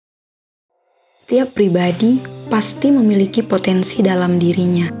Setiap pribadi pasti memiliki potensi dalam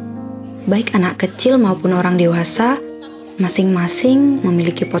dirinya. Baik anak kecil maupun orang dewasa, masing-masing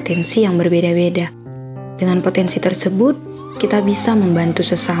memiliki potensi yang berbeda-beda. Dengan potensi tersebut, kita bisa membantu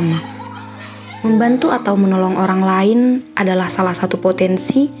sesama. Membantu atau menolong orang lain adalah salah satu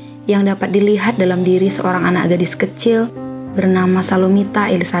potensi yang dapat dilihat dalam diri seorang anak gadis kecil bernama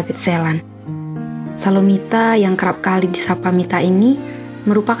Salomita Elizabeth Selan. Salomita yang kerap kali disapa Mita ini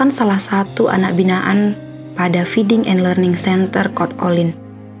merupakan salah satu anak binaan pada Feeding and Learning Center Kot Olin.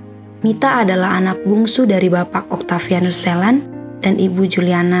 Mita adalah anak bungsu dari Bapak Octavianus Selan dan Ibu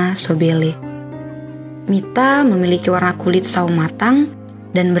Juliana Sobele. Mita memiliki warna kulit sawo matang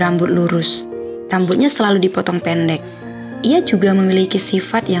dan berambut lurus. Rambutnya selalu dipotong pendek. Ia juga memiliki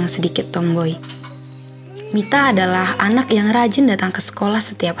sifat yang sedikit tomboy. Mita adalah anak yang rajin datang ke sekolah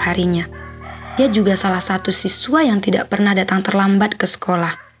setiap harinya. Dia juga salah satu siswa yang tidak pernah datang terlambat ke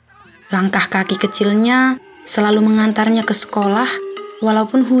sekolah. Langkah kaki kecilnya selalu mengantarnya ke sekolah,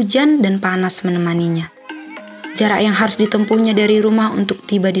 walaupun hujan dan panas menemaninya. Jarak yang harus ditempuhnya dari rumah untuk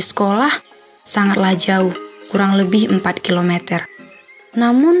tiba di sekolah sangatlah jauh, kurang lebih 4 km.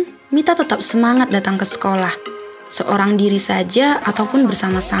 Namun, Mita tetap semangat datang ke sekolah, seorang diri saja ataupun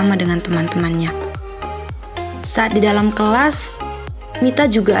bersama-sama dengan teman-temannya. Saat di dalam kelas, Mita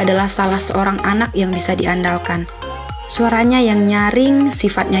juga adalah salah seorang anak yang bisa diandalkan. Suaranya yang nyaring,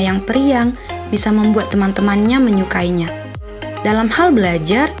 sifatnya yang periang, bisa membuat teman-temannya menyukainya. Dalam hal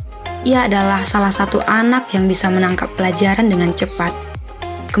belajar, ia adalah salah satu anak yang bisa menangkap pelajaran dengan cepat.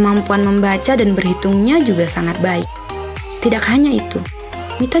 Kemampuan membaca dan berhitungnya juga sangat baik. Tidak hanya itu,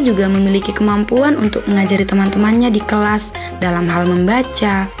 Mita juga memiliki kemampuan untuk mengajari teman-temannya di kelas dalam hal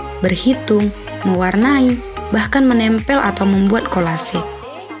membaca, berhitung, mewarnai, bahkan menempel atau membuat kolase.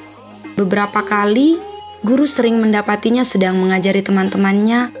 Beberapa kali, guru sering mendapatinya sedang mengajari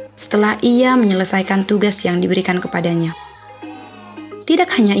teman-temannya setelah ia menyelesaikan tugas yang diberikan kepadanya.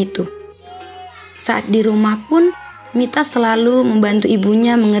 Tidak hanya itu, saat di rumah pun, Mita selalu membantu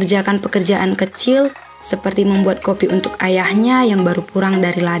ibunya mengerjakan pekerjaan kecil seperti membuat kopi untuk ayahnya yang baru pulang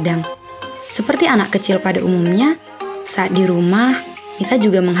dari ladang. Seperti anak kecil pada umumnya, saat di rumah, Mita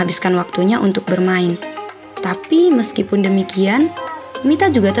juga menghabiskan waktunya untuk bermain. Tapi meskipun demikian,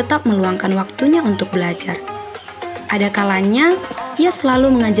 Mita juga tetap meluangkan waktunya untuk belajar. Ada kalanya, ia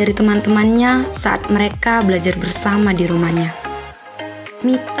selalu mengajari teman-temannya saat mereka belajar bersama di rumahnya.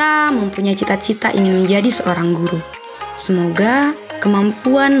 Mita mempunyai cita-cita ingin menjadi seorang guru. Semoga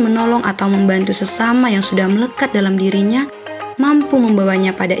kemampuan menolong atau membantu sesama yang sudah melekat dalam dirinya mampu membawanya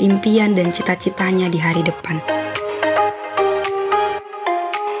pada impian dan cita-citanya di hari depan.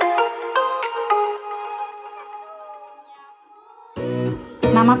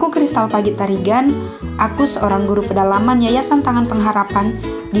 Namaku Kristal Pagit Tarigan, aku seorang guru pedalaman Yayasan Tangan Pengharapan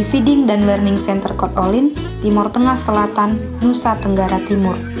di Feeding dan Learning Center Kot Olin, Timur Tengah Selatan, Nusa Tenggara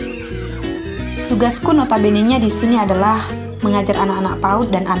Timur. Tugasku notabene-nya di sini adalah mengajar anak-anak PAUD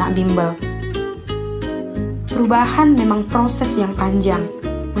dan anak bimbel. Perubahan memang proses yang panjang.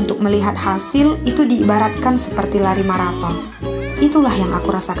 Untuk melihat hasil itu diibaratkan seperti lari maraton. Itulah yang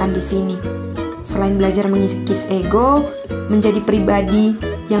aku rasakan di sini. Selain belajar mengikis ego, menjadi pribadi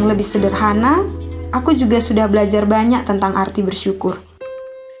yang lebih sederhana, aku juga sudah belajar banyak tentang arti bersyukur.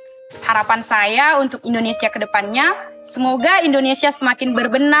 Harapan saya untuk Indonesia ke depannya, semoga Indonesia semakin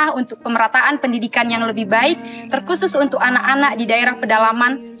berbenah untuk pemerataan pendidikan yang lebih baik, terkhusus untuk anak-anak di daerah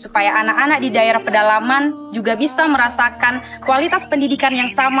pedalaman, supaya anak-anak di daerah pedalaman juga bisa merasakan kualitas pendidikan yang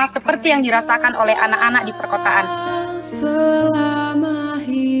sama seperti yang dirasakan oleh anak-anak di perkotaan. Selama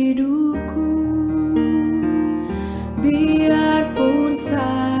hidupku, biarpun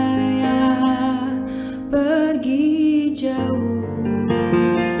saya pergi jauh,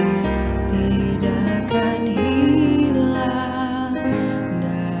 tidak akan hilang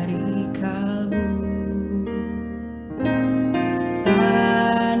dari kalbu.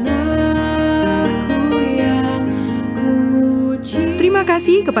 Tanahku yang ku cinta. Terima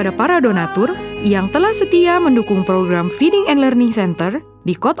kasih kepada para donatur yang telah setia mendukung program Feeding and Learning Center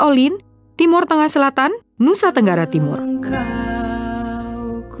di Kot Olin, Timur Tengah Selatan, Nusa Tenggara Timur.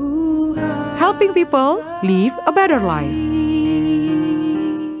 Helping people live a better life.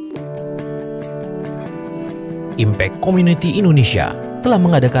 Impact Community Indonesia telah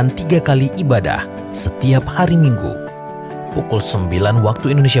mengadakan 3 kali ibadah setiap hari Minggu. Pukul 9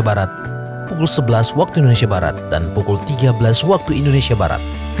 waktu Indonesia Barat, pukul 11 waktu Indonesia Barat, dan pukul 13 waktu Indonesia Barat.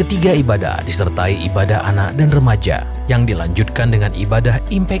 Ketiga ibadah disertai ibadah anak dan remaja yang dilanjutkan dengan ibadah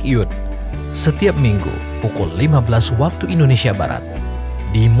Impact Youth. Setiap minggu pukul 15 waktu Indonesia Barat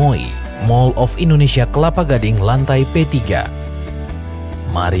di MOI, Mall of Indonesia Kelapa Gading lantai P3.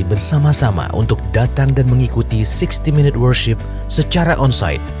 Mari bersama-sama untuk datang dan mengikuti 60-minute worship secara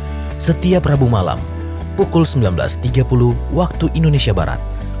onsite setiap Rabu malam pukul 19.30 waktu Indonesia Barat,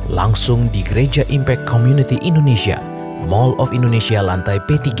 langsung di Gereja Impact Community Indonesia, Mall of Indonesia lantai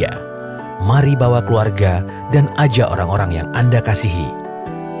P3. Mari bawa keluarga dan ajak orang-orang yang Anda kasihi.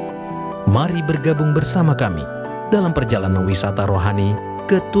 Mari bergabung bersama kami dalam perjalanan wisata rohani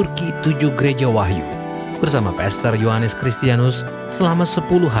ke Turki 7 Gereja Wahyu bersama Pastor Yoanes Kristianus selama 10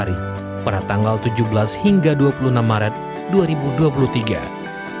 hari pada tanggal 17 hingga 26 Maret 2023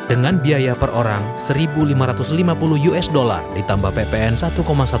 dengan biaya per orang $1.550 ditambah PPN 1,1%.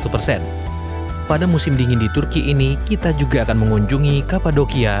 Pada musim dingin di Turki ini, kita juga akan mengunjungi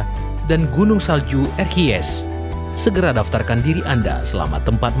Kapadokia dan Gunung Salju Erciyes. Segera daftarkan diri Anda selama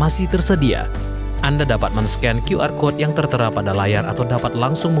tempat masih tersedia. Anda dapat men-scan QR Code yang tertera pada layar atau dapat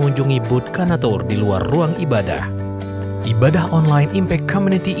langsung mengunjungi booth kanator di luar ruang ibadah. Ibadah online Impact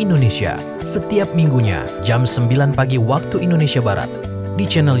Community Indonesia setiap minggunya jam 9 pagi waktu Indonesia Barat di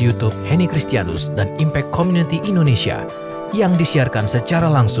channel YouTube Henny Kristianus dan Impact Community Indonesia yang disiarkan secara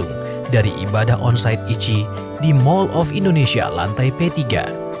langsung dari Ibadah Onsite ICI di Mall of Indonesia lantai P3.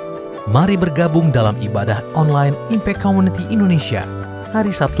 Mari bergabung dalam Ibadah online Impact Community Indonesia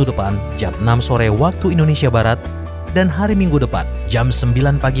hari Sabtu depan jam 6 sore waktu Indonesia Barat dan hari Minggu depan jam 9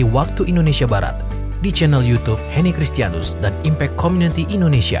 pagi waktu Indonesia Barat di channel YouTube Henny Kristianus dan Impact Community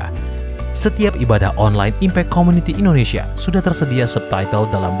Indonesia. Setiap ibadah online Impact Community Indonesia sudah tersedia subtitle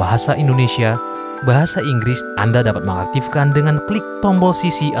dalam bahasa Indonesia, bahasa Inggris. Anda dapat mengaktifkan dengan klik tombol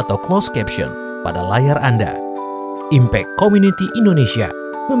CC atau closed caption pada layar Anda. Impact Community Indonesia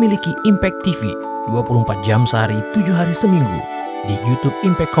memiliki Impact TV 24 jam sehari 7 hari seminggu di YouTube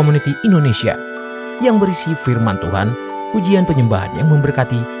Impact Community Indonesia yang berisi firman Tuhan, pujian penyembahan yang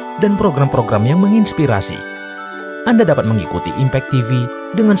memberkati, dan program-program yang menginspirasi. Anda dapat mengikuti Impact TV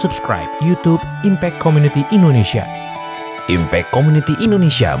dengan subscribe YouTube Impact Community Indonesia. Impact Community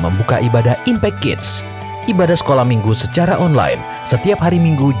Indonesia membuka ibadah Impact Kids, ibadah sekolah minggu secara online setiap hari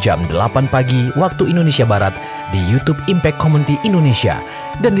Minggu jam 8 pagi waktu Indonesia Barat di YouTube Impact Community Indonesia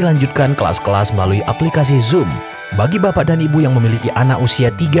dan dilanjutkan kelas-kelas melalui aplikasi Zoom. Bagi bapak dan ibu yang memiliki anak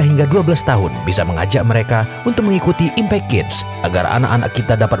usia 3 hingga 12 tahun bisa mengajak mereka untuk mengikuti Impact Kids agar anak-anak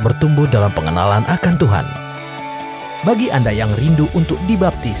kita dapat bertumbuh dalam pengenalan akan Tuhan. Bagi Anda yang rindu untuk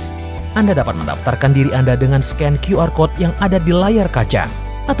dibaptis, Anda dapat mendaftarkan diri Anda dengan scan QR Code yang ada di layar kaca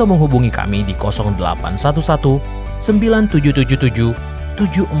atau menghubungi kami di 0811 9777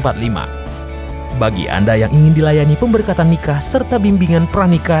 745. Bagi Anda yang ingin dilayani pemberkatan nikah serta bimbingan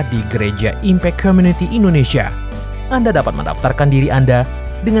pranikah di Gereja Impact Community Indonesia, Anda dapat mendaftarkan diri Anda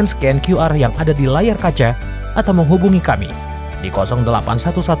dengan scan QR yang ada di layar kaca atau menghubungi kami di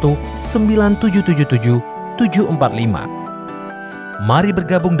 0811 9777 745. Mari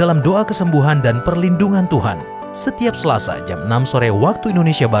bergabung dalam doa kesembuhan dan perlindungan Tuhan setiap Selasa jam 6 sore waktu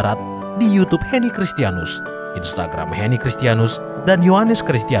Indonesia Barat di YouTube Henny Kristianus, Instagram Henny Kristianus, dan Yoanes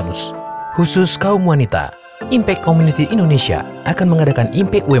Kristianus. Khusus kaum wanita, Impact Community Indonesia akan mengadakan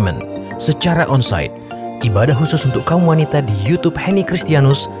Impact Women secara onsite, ibadah khusus untuk kaum wanita di YouTube Henny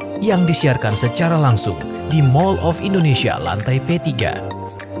Kristianus yang disiarkan secara langsung di Mall of Indonesia lantai P3.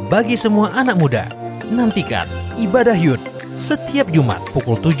 Bagi semua anak muda, nantikan Ibadah Youth setiap Jumat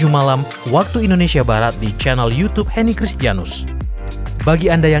pukul 7 malam waktu Indonesia Barat di channel YouTube Henny Kristianus.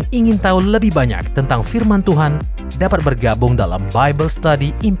 Bagi Anda yang ingin tahu lebih banyak tentang firman Tuhan, dapat bergabung dalam Bible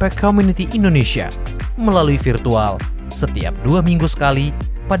Study Impact Community Indonesia melalui virtual setiap 2 minggu sekali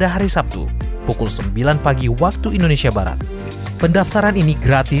pada hari Sabtu pukul 9 pagi waktu Indonesia Barat. Pendaftaran ini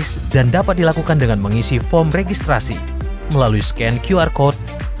gratis dan dapat dilakukan dengan mengisi form registrasi melalui scan QR Code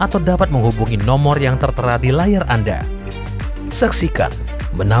atau dapat menghubungi nomor yang tertera di layar Anda. Saksikan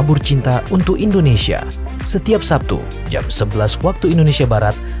Menabur Cinta untuk Indonesia setiap Sabtu jam 11 waktu Indonesia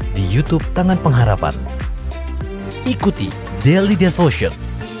Barat di YouTube Tangan Pengharapan. Ikuti Daily Devotion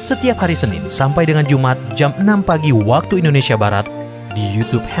setiap hari Senin sampai dengan Jumat jam 6 pagi waktu Indonesia Barat di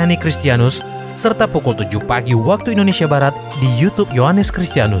YouTube Henny Kristianus serta pukul 7 pagi waktu Indonesia Barat di YouTube Yoanes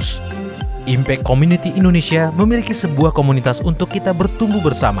Kristianus. Impact Community Indonesia memiliki sebuah komunitas untuk kita bertumbuh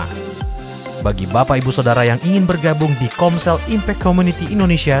bersama. Bagi Bapak Ibu Saudara yang ingin bergabung di Komsel Impact Community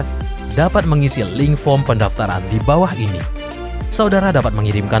Indonesia, dapat mengisi link form pendaftaran di bawah ini. Saudara dapat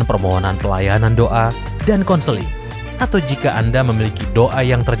mengirimkan permohonan pelayanan doa dan konseling, atau jika Anda memiliki doa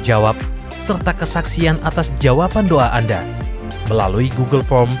yang terjawab, serta kesaksian atas jawaban doa Anda, melalui Google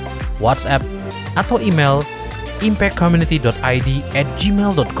Form, WhatsApp, atau email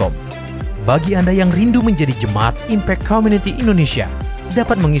impactcommunity.id@gmail.com. Bagi Anda yang rindu menjadi jemaat Impact Community Indonesia,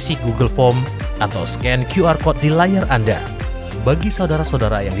 dapat mengisi Google Form atau scan QR Code di layar Anda. Bagi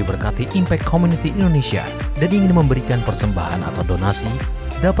saudara-saudara yang diberkati Impact Community Indonesia dan ingin memberikan persembahan atau donasi,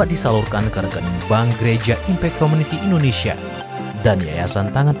 dapat disalurkan ke rekening Bank Gereja Impact Community Indonesia dan Yayasan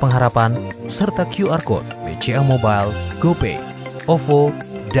Tangan Pengharapan, serta QR Code BCA Mobile, GoPay, OVO,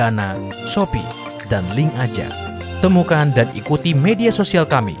 Dana, Shopee, dan link aja. Temukan dan ikuti media sosial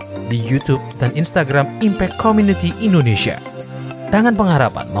kami di YouTube dan Instagram Impact Community Indonesia. Tangan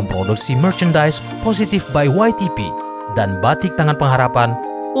Pengharapan memproduksi merchandise Positive by YTP dan batik Tangan Pengharapan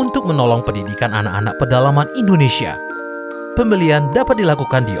untuk menolong pendidikan anak-anak pedalaman Indonesia. Pembelian dapat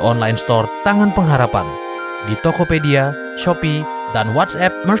dilakukan di online store Tangan Pengharapan, di Tokopedia, Shopee, dan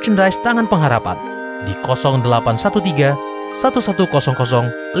WhatsApp merchandise Tangan Pengharapan di 0813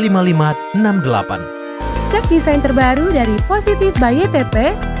 1100 5568. Cek desain terbaru dari Positive by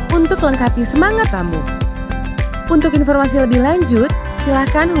YTP untuk lengkapi semangat kamu. Untuk informasi lebih lanjut,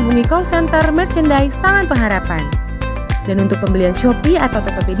 silakan hubungi call center merchandise Tangan Pengharapan. Dan untuk pembelian Shopee atau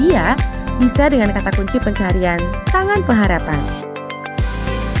Tokopedia, bisa dengan kata kunci pencarian Tangan Pengharapan.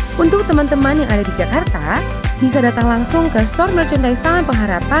 Untuk teman-teman yang ada di Jakarta, bisa datang langsung ke store merchandise Tangan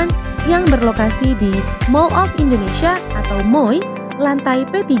Pengharapan yang berlokasi di Mall of Indonesia atau MOI, lantai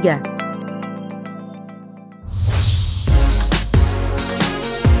P3.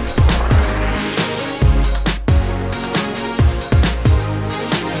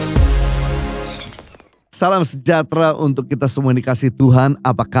 Salam sejahtera untuk kita semua yang dikasihi Tuhan.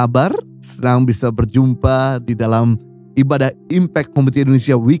 Apa kabar? Senang bisa berjumpa di dalam Ibadah Impact Community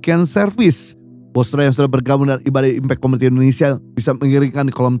Indonesia Weekend Service. Bos saudara yang sudah bergabung dengan Ibadah Impact Community Indonesia bisa mengirimkan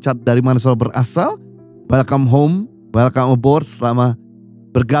di kolom chat dari mana saudara berasal. Welcome home, welcome aboard. Selama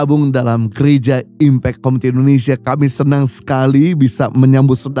bergabung dalam Gereja Impact Community Indonesia, kami senang sekali bisa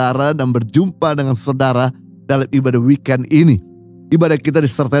menyambut saudara dan berjumpa dengan saudara dalam ibadah weekend ini. Ibadah kita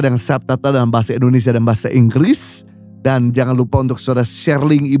disertai dengan subtitle dalam bahasa Indonesia dan bahasa Inggris. Dan jangan lupa untuk saudara share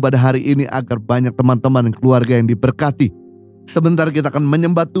link ibadah hari ini agar banyak teman-teman dan keluarga yang diberkati. Sebentar kita akan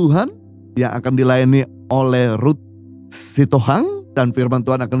menyembah Tuhan yang akan dilayani oleh Ruth Sitohang. Dan firman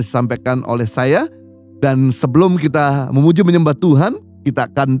Tuhan akan disampaikan oleh saya. Dan sebelum kita memuji menyembah Tuhan, kita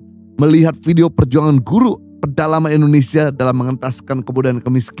akan melihat video perjuangan guru pedalaman Indonesia dalam mengentaskan kebodohan dan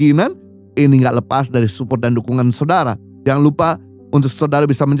kemiskinan. Ini gak lepas dari support dan dukungan saudara. Jangan lupa untuk saudara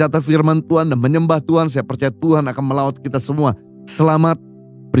bisa mencatat firman Tuhan dan menyembah Tuhan. Saya percaya Tuhan akan melawat kita semua. Selamat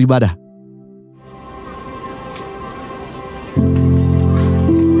beribadah.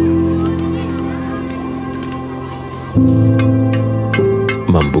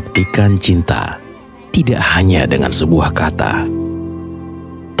 Membuktikan cinta tidak hanya dengan sebuah kata,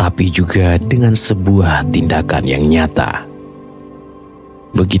 tapi juga dengan sebuah tindakan yang nyata.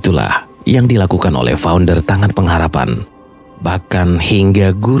 Begitulah yang dilakukan oleh founder Tangan Pengharapan, bahkan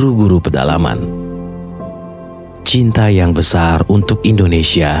hingga guru-guru pedalaman. Cinta yang besar untuk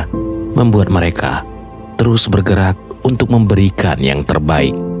Indonesia membuat mereka terus bergerak untuk memberikan yang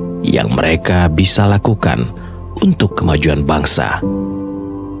terbaik yang mereka bisa lakukan untuk kemajuan bangsa.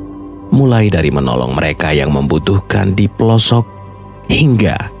 Mulai dari menolong mereka yang membutuhkan di pelosok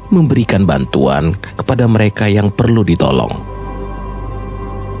hingga memberikan bantuan kepada mereka yang perlu ditolong.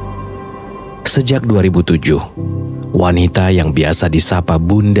 Sejak 2007, wanita yang biasa disapa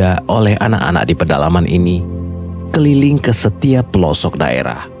Bunda oleh anak-anak di pedalaman ini keliling ke setiap pelosok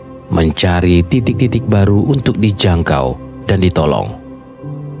daerah, mencari titik-titik baru untuk dijangkau dan ditolong.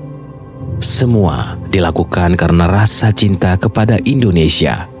 Semua dilakukan karena rasa cinta kepada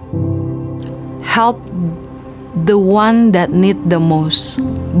Indonesia. Help the one that need the most.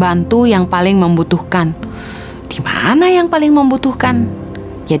 Bantu yang paling membutuhkan. Di mana yang paling membutuhkan?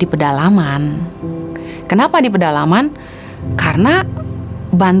 Ya di pedalaman. Kenapa di pedalaman? Karena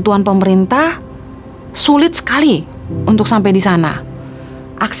bantuan pemerintah sulit sekali untuk sampai di sana.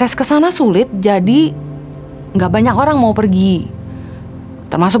 Akses ke sana sulit, jadi nggak banyak orang mau pergi.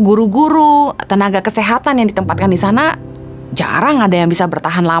 Termasuk guru-guru, tenaga kesehatan yang ditempatkan di sana, jarang ada yang bisa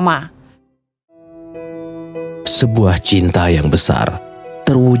bertahan lama. Sebuah cinta yang besar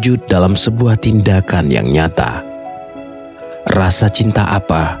terwujud dalam sebuah tindakan yang nyata. Rasa cinta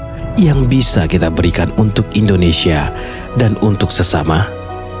apa yang bisa kita berikan untuk Indonesia dan untuk sesama?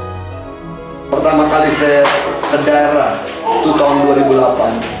 Pertama kali saya ke daerah itu tahun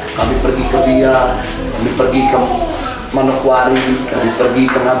 2008. Kami pergi ke Biak, kami pergi ke Manokwari, kami pergi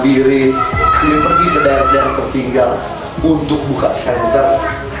ke Nabire, kami pergi ke daerah-daerah tertinggal untuk buka center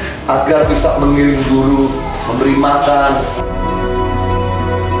agar bisa mengirim guru, memberi makan.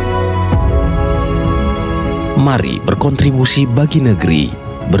 Mari berkontribusi bagi negeri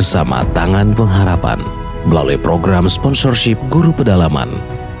bersama Tangan Pengharapan melalui program sponsorship guru pedalaman.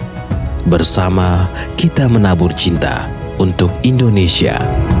 Bersama kita menabur cinta untuk Indonesia.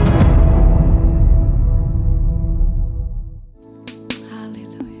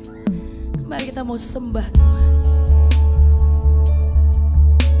 Haleluya. Mari kita mau sembah Tuhan.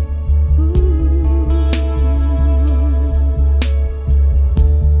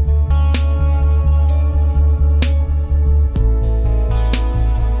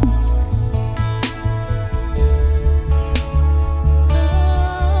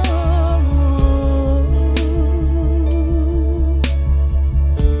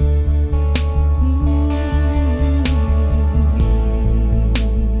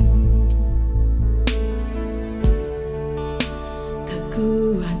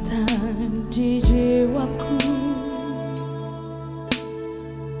 Kekuatan di jiwaku,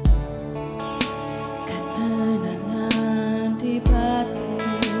 ketenangan di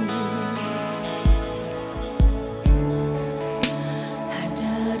batinku,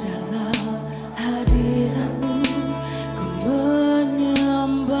 ada dalam hadiratmu, ku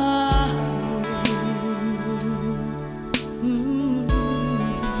menyembahmu.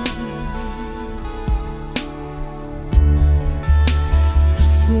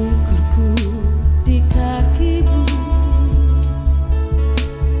 Tersungkurku di kakimu,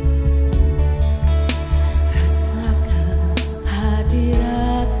 rasakan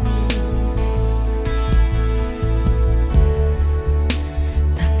hadiratmu.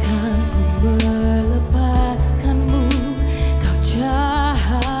 Takkan ku melepaskanmu, kau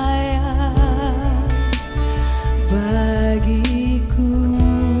cahaya bagiku,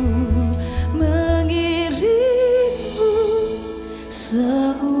 mengiringku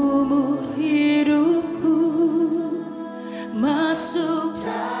seumur hidupku, masuk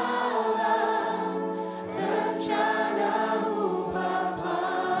dalam rencanamu Bapa.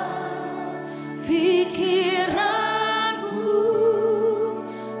 Pikiranku,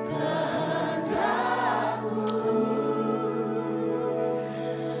 kehendakku,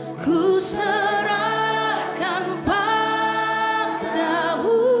 ku serahkan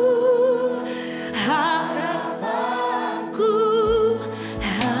padamu. Harapanku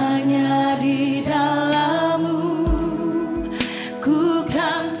hanya di dalam-Mu, ku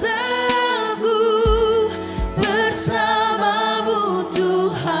kan teguh bersama-Mu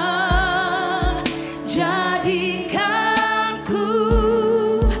Tuhan. Jadikan ku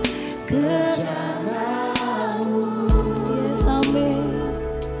ke dalam-Mu, yes, amin,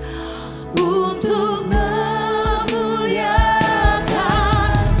 untuk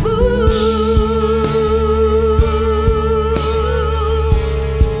memuliakan-Mu.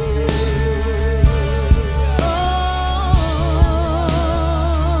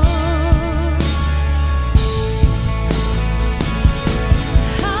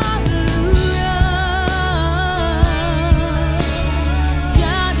 Haleluya.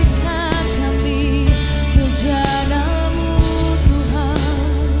 Jadikan kami bejana-Mu Tuhan.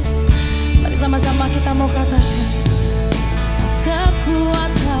 Mari sama-sama kita mau katakan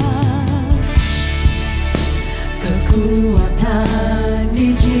kekuatan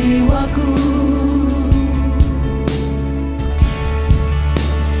di jiwaku,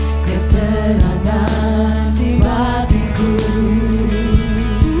 ketenangan di batinku,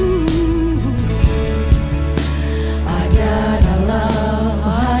 ada dalam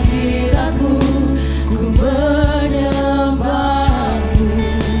hadirat-Mu, ku menyembah-Mu.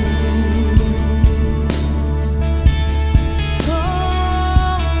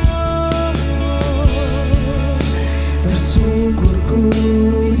 Tersungkur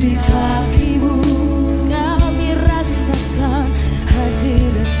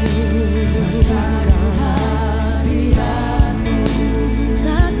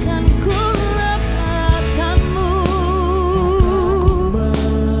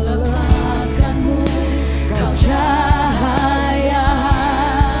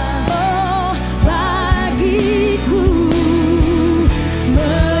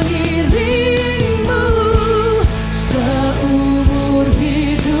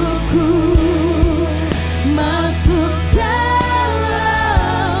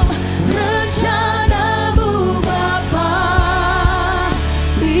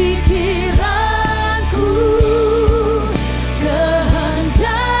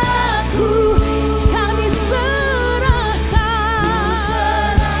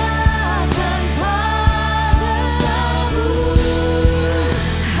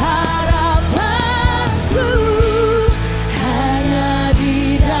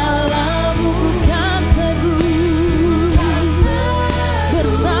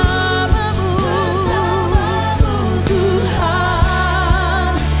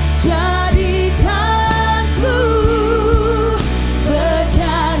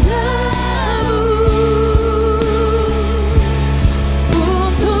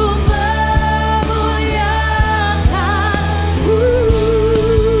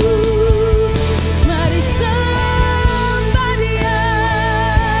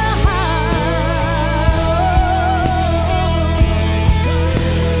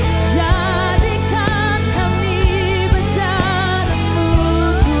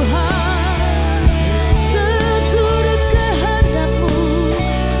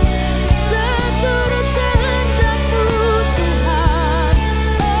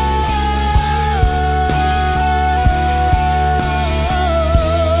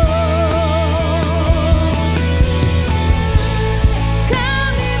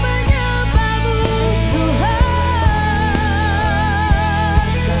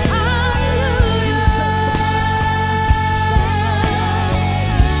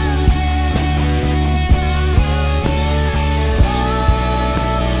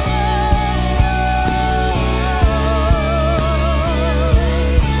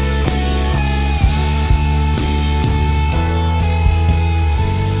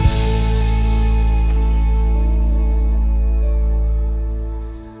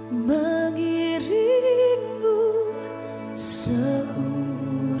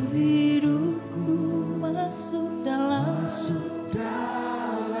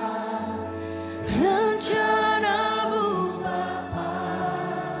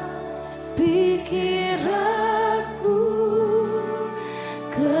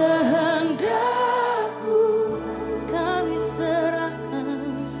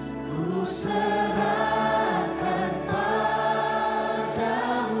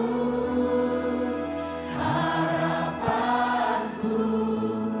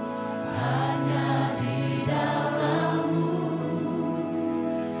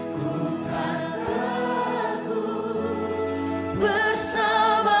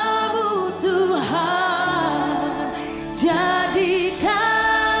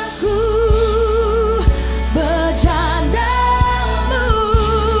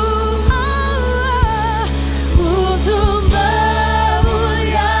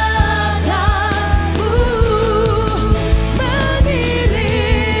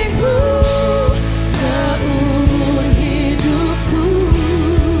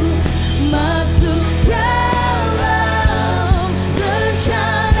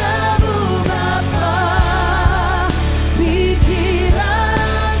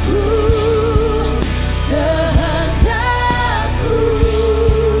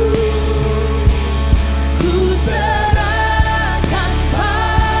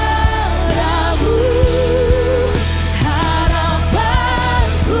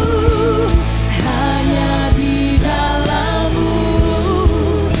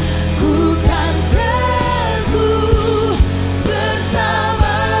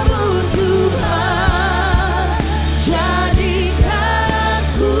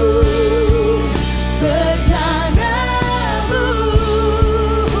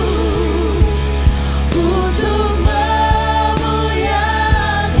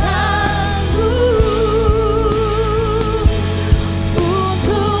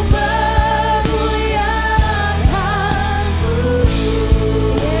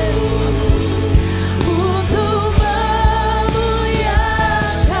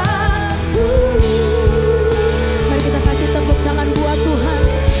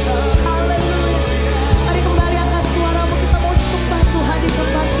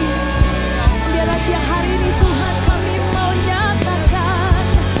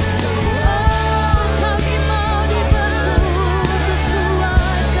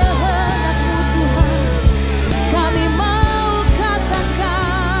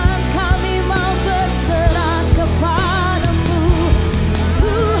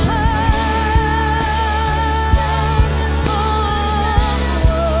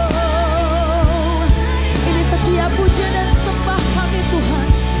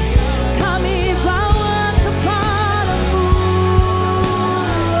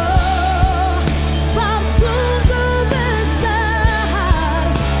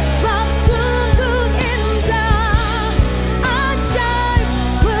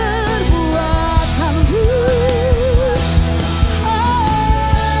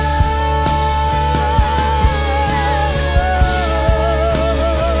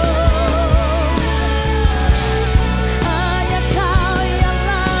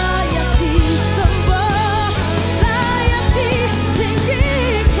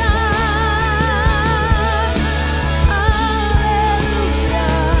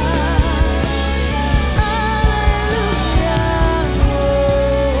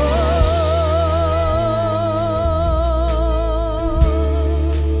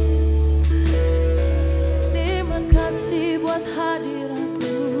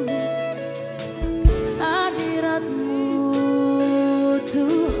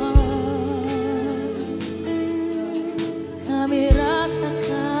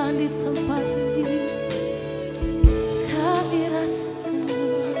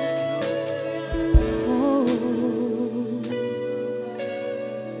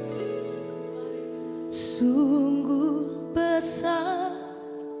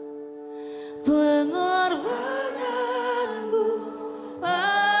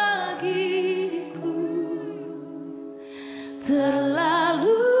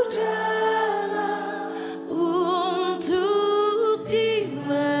terlalu dalam untuk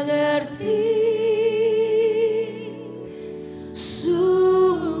dimengerti.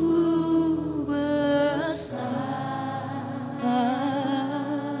 Sungguh besar,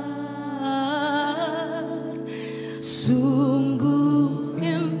 sungguh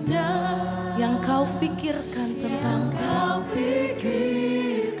indah yang kau pikirkan tentang kau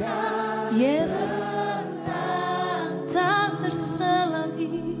pikirkan. Yes.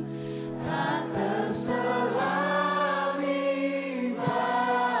 Tak terselami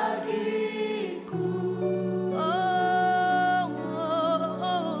bagiku.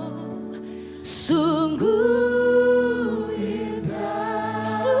 Sungguh indah,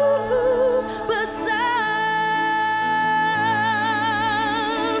 sungguh besar,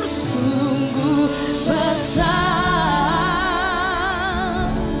 sungguh besar.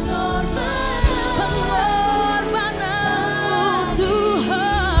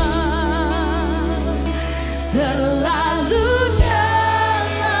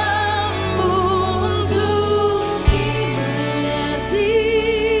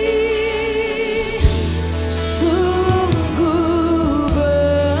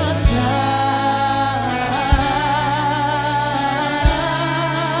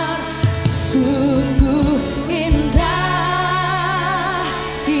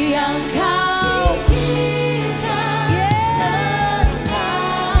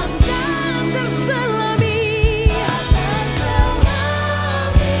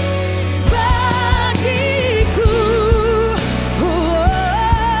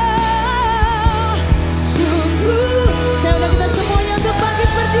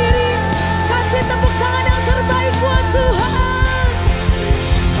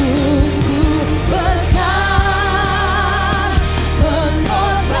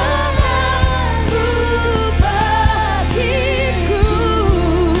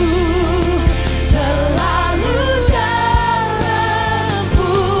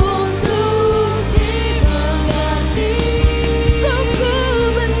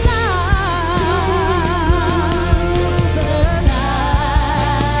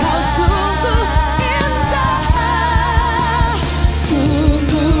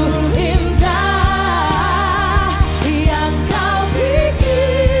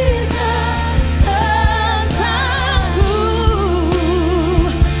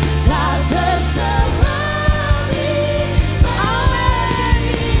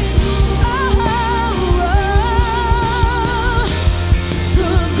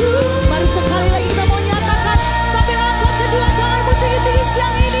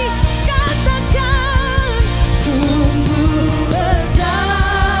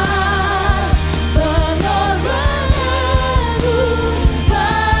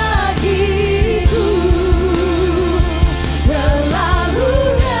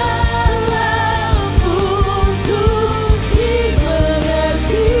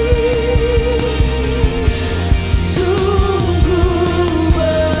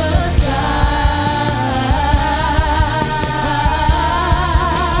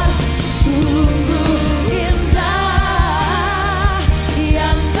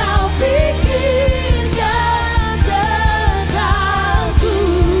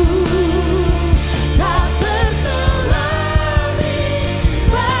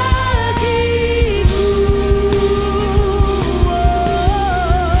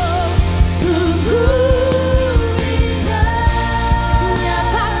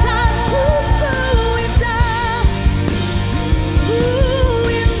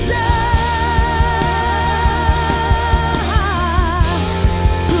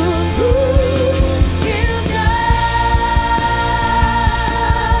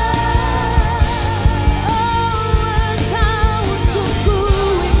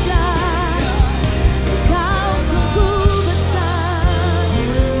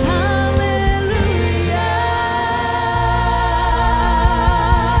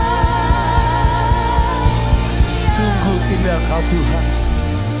 Tuhan.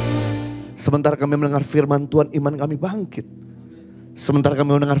 Sementara kami mendengar firman Tuhan, iman kami bangkit. Sementara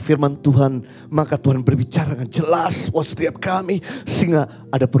kami mendengar firman Tuhan, maka Tuhan berbicara dengan jelas buat setiap kami. Sehingga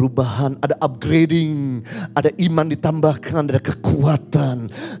ada perubahan, ada upgrading, ada iman ditambahkan, ada kekuatan.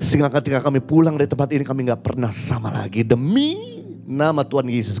 Sehingga ketika kami pulang dari tempat ini, kami gak pernah sama lagi. Demi nama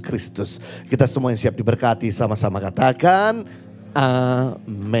Tuhan Yesus Kristus. Kita semua yang siap diberkati, sama-sama katakan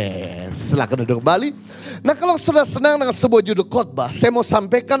amin. Silakan duduk kembali. Nah, kalau sudah senang dengan sebuah judul khotbah, saya mau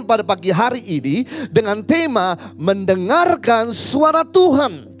sampaikan pada pagi hari ini dengan tema mendengarkan suara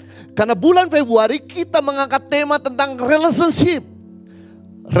Tuhan. Karena bulan Februari kita mengangkat tema tentang relationship.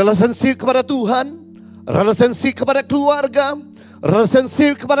 Relationship kepada Tuhan, relationship kepada keluarga,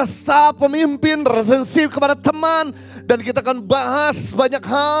 relationship kepada staf pemimpin, relationship kepada teman. Dan kita akan bahas banyak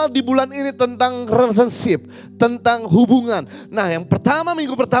hal di bulan ini tentang relationship, tentang hubungan. Nah, yang pertama,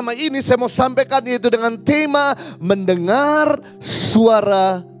 minggu pertama ini saya mau sampaikan yaitu dengan tema mendengar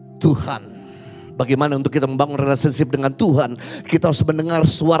suara Tuhan. Bagaimana untuk kita membangun relationship dengan Tuhan? Kita harus mendengar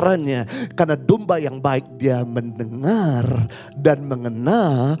suaranya. Karena domba yang baik dia mendengar dan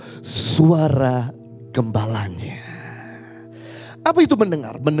mengenal suara gembalanya. Apa itu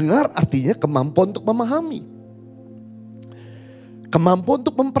mendengar? Mendengar artinya kemampuan untuk memahami. Kemampuan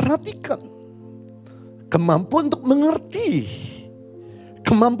untuk memperhatikan. Kemampuan untuk mengerti.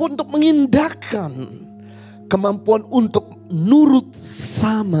 Kemampuan untuk mengindahkan. Kemampuan untuk nurut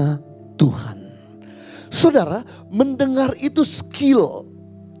sama Tuhan. Saudara, mendengar itu skill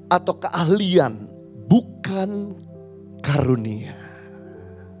atau keahlian, bukan karunia.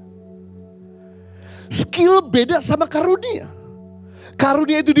 Skill beda sama karunia.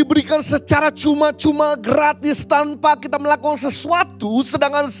 Karunia itu diberikan secara cuma-cuma, gratis, tanpa kita melakukan sesuatu.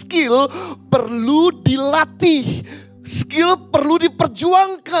 Sedangkan skill perlu dilatih. Skill perlu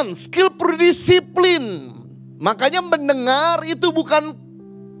diperjuangkan. Skill perlu disiplin. Makanya mendengar itu bukan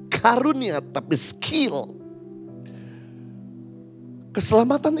karunia, tapi skill.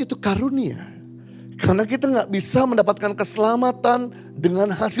 Keselamatan itu karunia. Karena kita gak bisa mendapatkan keselamatan dengan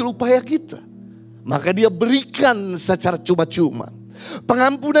hasil upaya kita. Maka dia berikan secara cuma-cuma.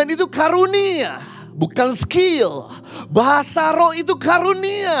 Pengampunan itu karunia, bukan skill. Bahasa roh itu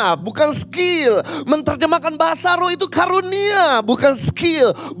karunia, bukan skill. Menerjemahkan bahasa roh itu karunia, bukan skill.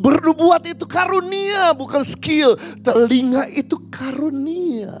 Bernubuat itu karunia, bukan skill. Telinga itu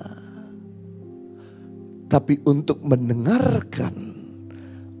karunia. Tapi untuk mendengarkan,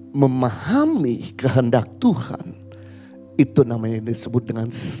 memahami kehendak Tuhan, itu namanya disebut dengan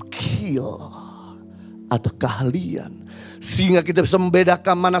skill atau keahlian. Sehingga kita bisa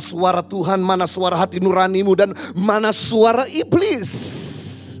membedakan mana suara Tuhan, mana suara hati nuranimu, dan mana suara iblis.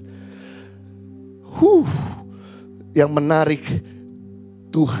 Yang menarik,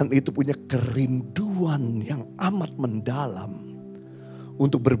 Tuhan itu punya kerinduan yang amat mendalam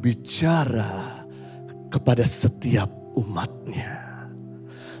untuk berbicara kepada setiap umatnya.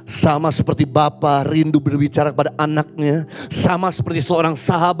 Sama seperti Bapa rindu berbicara kepada anaknya. Sama seperti seorang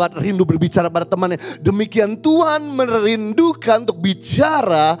sahabat rindu berbicara pada temannya. Demikian Tuhan merindukan untuk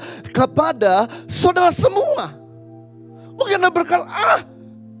bicara kepada saudara semua. Mungkin Anda berkata,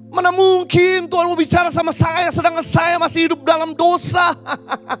 mana mungkin Tuhan mau bicara sama saya sedangkan saya masih hidup dalam dosa.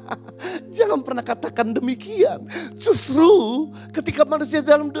 Jangan pernah katakan demikian. Justru ketika manusia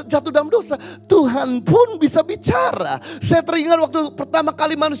jatuh dalam dosa, Tuhan pun bisa bicara. Saya teringat waktu pertama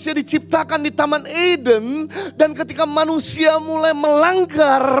kali manusia diciptakan di Taman Eden. Dan ketika manusia mulai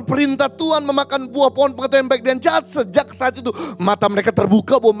melanggar perintah Tuhan memakan buah pohon pengetahuan baik dan jahat. Sejak saat itu mata mereka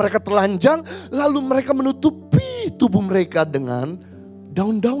terbuka, bahwa mereka telanjang. Lalu mereka menutupi tubuh mereka dengan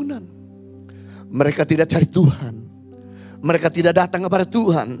daun-daunan. Mereka tidak cari Tuhan. Mereka tidak datang kepada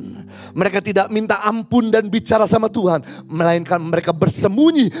Tuhan. Mereka tidak minta ampun dan bicara sama Tuhan. Melainkan mereka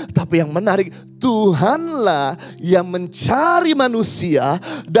bersembunyi. Tapi yang menarik, Tuhanlah yang mencari manusia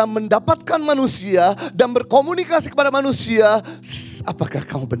dan mendapatkan manusia dan berkomunikasi kepada manusia. Apakah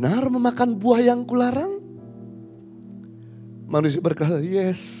kamu benar memakan buah yang kularang? Manusia berkata,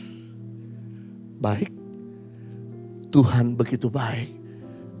 yes. Baik. Tuhan begitu baik.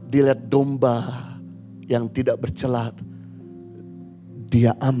 Dilihat domba yang tidak bercela,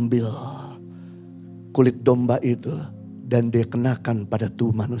 dia ambil kulit domba itu dan dia kenakan pada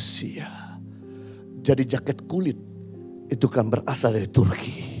tubuh manusia. Jadi jaket kulit itu kan berasal dari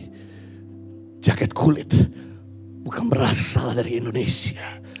Turki. Jaket kulit bukan berasal dari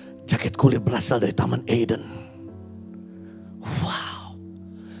Indonesia. Jaket kulit berasal dari Taman Eden. Wow.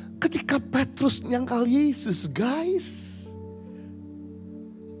 Ketika Petrus nyangkal Yesus, guys,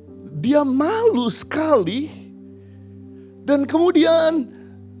 dia malu sekali. Dan kemudian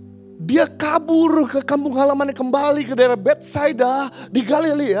dia kabur ke kampung halamannya, kembali ke daerah Bethsaida di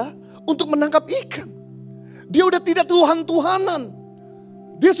Galilea untuk menangkap ikan. Dia udah tidak Tuhan-Tuhanan.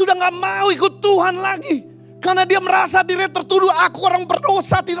 Dia sudah gak mau ikut Tuhan lagi. Karena dia merasa diri tertuduh, aku orang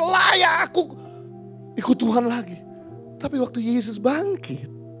berdosa, tidak layak aku ikut Tuhan lagi. Tapi waktu Yesus bangkit,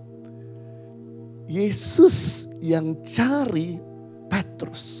 Yesus yang cari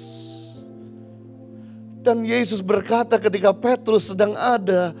Petrus. Dan Yesus berkata ketika Petrus sedang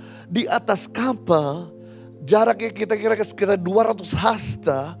ada di atas kapal, jaraknya kira-kira sekitar 200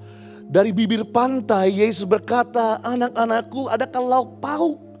 hasta dari bibir pantai. Yesus berkata, anak-anakku, adakah lauk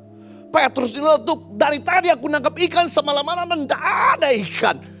pauk? Petrus nyeletuk, dari tadi aku nangkap ikan semalam-malam dan tidak ada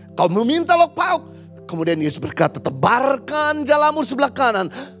ikan. Kau meminta lauk pauk? Kemudian Yesus berkata, tebarkan jalamu sebelah kanan.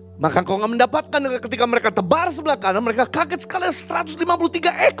 Maka kau nggak mendapatkan. Ketika mereka tebar sebelah kanan, mereka kaget sekali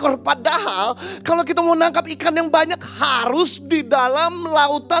 153 ekor. Padahal kalau kita mau nangkap ikan yang banyak harus di dalam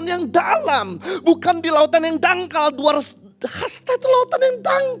lautan yang dalam. Bukan di lautan yang dangkal. 200 hasta itu lautan yang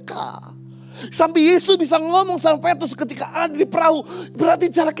dangkal. Sampai Yesus bisa ngomong sama Petrus ketika ada di perahu. Berarti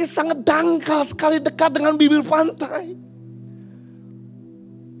jaraknya sangat dangkal sekali, dekat dengan bibir pantai.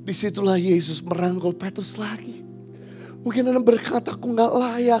 Disitulah Yesus merangkul Petrus lagi. Mungkin Anda berkata, aku gak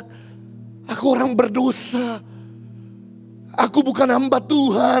layak. Aku orang berdosa. Aku bukan hamba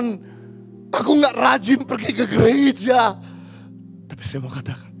Tuhan. Aku gak rajin pergi ke gereja. Tapi saya mau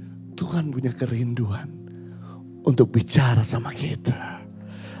katakan, Tuhan punya kerinduan untuk bicara sama kita.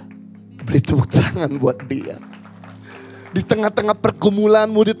 Beri tepuk tangan buat dia. Di tengah-tengah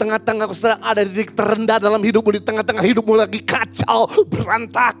pergumulanmu, di tengah-tengah kau sedang ada di titik terendah dalam hidupmu, di tengah-tengah hidupmu lagi kacau,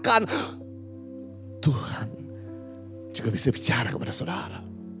 berantakan. Tuhan juga bisa bicara kepada saudara.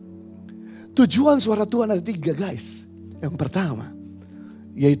 Tujuan suara Tuhan ada 3 guys. Yang pertama,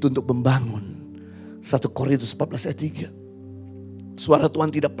 yaitu untuk membangun. 1 Korintus 14 ayat 3. Suara Tuhan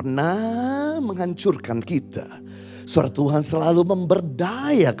tidak pernah menghancurkan kita. Suara Tuhan selalu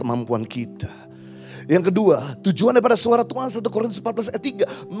memberdaya kemampuan kita. Yang kedua, tujuan daripada suara Tuhan 1 Korintus 14 ayat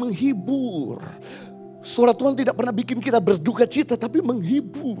 3. Menghibur. Suara Tuhan tidak pernah bikin kita berduka cita, tapi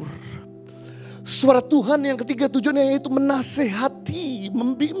menghibur. Suara Tuhan yang ketiga tujuannya yaitu menasehati,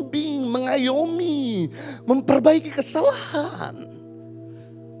 membimbing, mengayomi, memperbaiki kesalahan.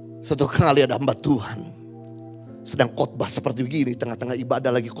 Satu kali ada hamba Tuhan sedang khotbah seperti begini, tengah-tengah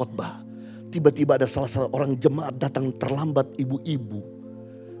ibadah lagi khotbah. Tiba-tiba ada salah orang jemaat datang terlambat, ibu-ibu.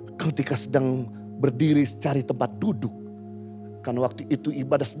 Ketika sedang berdiri cari tempat duduk. Karena waktu itu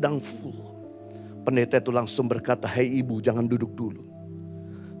ibadah sedang full. Pendeta itu langsung berkata, hei ibu, jangan duduk dulu.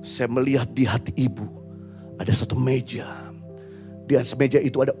 Saya melihat di hati ibu ada satu meja. Di atas meja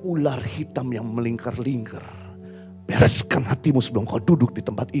itu ada ular hitam yang melingkar-lingkar. Bereskan hatimu sebelum kau duduk di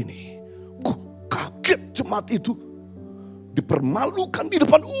tempat ini. Kok kaget jemaat itu. Dipermalukan di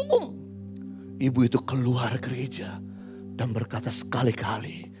depan umum. Ibu itu keluar gereja dan berkata,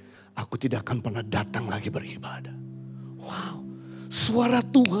 sekali-kali aku tidak akan pernah datang lagi beribadah. Wow, suara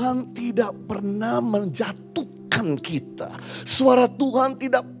Tuhan tidak pernah menjatuhkan kita. Suara Tuhan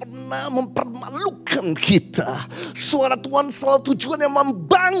tidak pernah mempermalukan kita. Suara Tuhan selalu tujuannya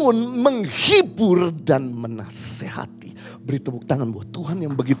membangun, menghibur dan menasehati. Beri tepuk tangan buat Tuhan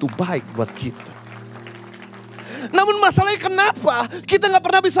yang begitu baik buat kita. Namun masalahnya kenapa kita gak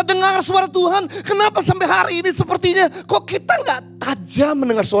pernah bisa dengar suara Tuhan? Kenapa sampai hari ini sepertinya kok kita gak tajam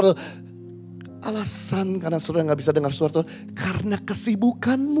mendengar suara Tuhan? Alasan karena saudara gak bisa dengar suara Tuhan, karena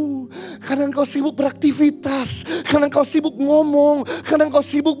kesibukanmu. Karena engkau sibuk beraktivitas. Karena engkau sibuk ngomong. Karena engkau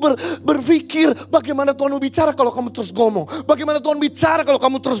sibuk berpikir bagaimana Tuhan mau bicara kalau kamu terus ngomong. Bagaimana Tuhan bicara kalau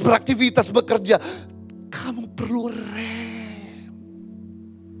kamu terus beraktivitas, bekerja. Kamu perlu rem.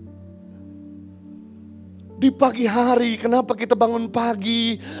 Di pagi hari, kenapa kita bangun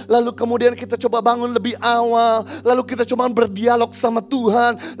pagi, lalu kemudian kita coba bangun lebih awal, lalu kita coba berdialog sama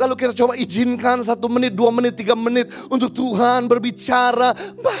Tuhan, lalu kita coba izinkan 1 menit, 2 menit, 3 menit untuk Tuhan berbicara.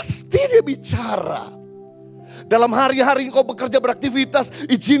 Pasti dia bicara. Dalam hari-hari engkau bekerja beraktivitas,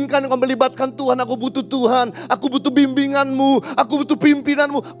 izinkan engkau melibatkan Tuhan. Aku butuh Tuhan, aku butuh bimbinganmu, aku butuh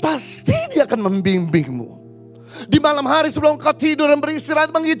pimpinanmu. Pasti dia akan membimbingmu. Di malam hari sebelum kau tidur dan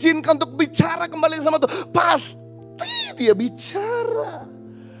beristirahat, mengizinkan untuk bicara kembali sama Tuhan. Pasti dia bicara.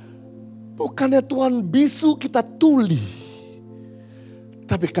 Bukannya Tuhan bisu kita tuli.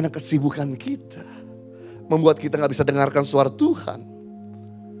 Tapi karena kesibukan kita membuat kita gak bisa dengarkan suara Tuhan.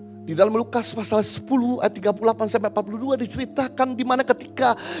 Di dalam Lukas pasal 10 ayat 38 sampai 42 diceritakan di mana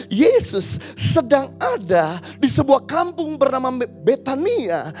ketika Yesus sedang ada di sebuah kampung bernama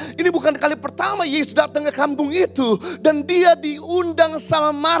Betania. Ini bukan kali pertama Yesus datang ke kampung itu. Dan dia diundang sama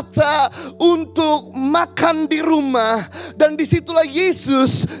Marta untuk makan di rumah. Dan disitulah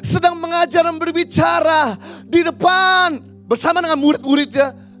Yesus sedang mengajar dan berbicara di depan bersama dengan murid-muridnya.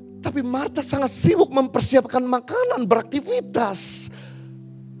 Tapi Marta sangat sibuk mempersiapkan makanan, beraktivitas.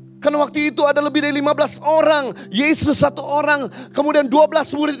 Karena waktu itu ada lebih dari 15 orang. Yesus 1 orang. Kemudian 12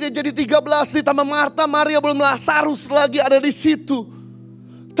 muridnya jadi 13. Ditambah Marta, Maria, belum Lazarus lagi ada di situ.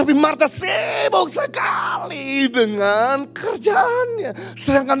 Tapi Marta sibuk sekali dengan kerjaannya.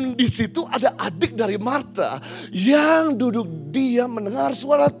 Sedangkan di situ ada adik dari Marta yang duduk diam mendengar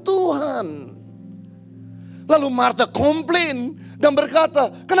suara Tuhan. Lalu Marta komplain dan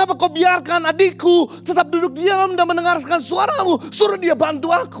berkata, kenapa kau biarkan adikku tetap duduk diam dan mendengarkan suaramu? Suruh dia bantu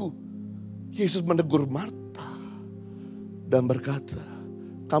aku. Yesus menegur Marta dan berkata,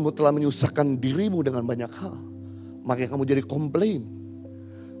 kamu telah menyusahkan dirimu dengan banyak hal. Makanya kamu jadi komplain.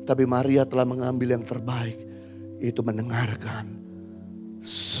 Tapi Maria telah mengambil yang terbaik, yaitu mendengarkan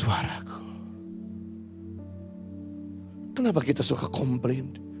suaraku. Kenapa kita suka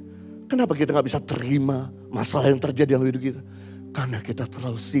komplain? Kenapa kita gak bisa terima masalah yang terjadi dalam hidup kita? Karena kita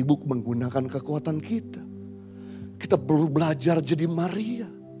terlalu sibuk menggunakan kekuatan kita. Kita perlu belajar jadi Maria.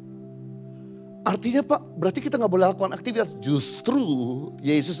 Artinya Pak, berarti kita gak boleh lakukan aktivitas. Justru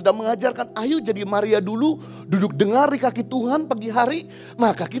Yesus sedang mengajarkan, ayo jadi Maria dulu. Duduk dengar di kaki Tuhan pagi hari.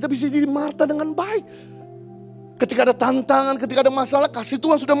 Maka kita bisa jadi Marta dengan baik. Ketika ada tantangan, ketika ada masalah, kasih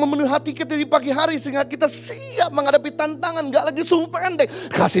Tuhan sudah memenuhi hati kita di pagi hari. Sehingga kita siap menghadapi tantangan, gak lagi sumber pendek.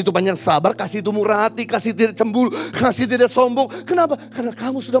 Kasih itu panjang sabar, kasih itu murah hati, kasih tidak cemburu, kasih tidak sombong. Kenapa? Karena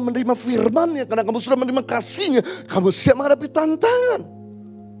kamu sudah menerima firman-Nya, karena kamu sudah menerima kasih-Nya. Kamu siap menghadapi tantangan.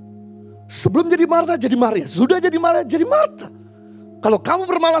 Sebelum jadi Marta, jadi Maria. Sudah jadi Maria, jadi Marta. Kalau kamu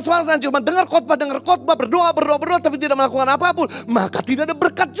bermalas-malasan cuma dengar khotbah, berdoa, tapi tidak melakukan apapun, maka tidak ada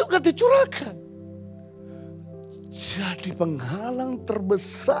berkat juga dicurahkan. Jadi penghalang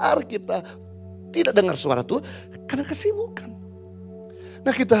terbesar kita tidak dengar suara Tuhan karena kesibukan.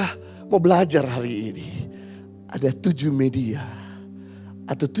 Nah, kita mau belajar hari ini. Ada 7 media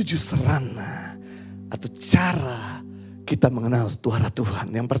atau 7 sarana atau cara kita mengenal suara Tuhan.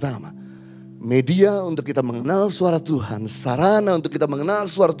 Yang pertama, media untuk kita mengenal suara Tuhan, sarana untuk kita mengenal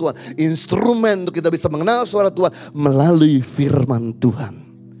suara Tuhan, instrumen untuk kita bisa mengenal suara Tuhan melalui firman Tuhan.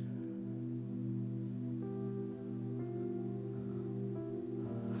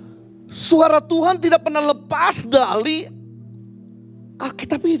 Suara Tuhan tidak pernah lepas dari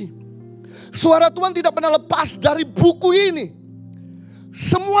Alkitab ini. Suara Tuhan tidak pernah lepas dari buku ini.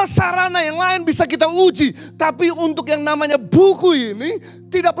 Semua sarana yang lain bisa kita uji. Tapi untuk yang namanya buku ini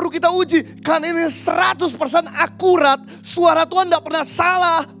tidak perlu kita uji. Karena ini 100% akurat. Suara Tuhan tidak pernah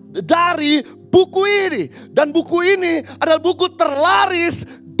salah dari buku ini. Dan buku ini adalah buku terlaris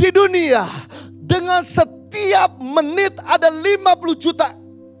di dunia. Dengan setiap menit ada 50 juta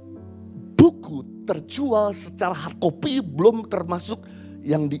buku terjual secara hard copy, belum termasuk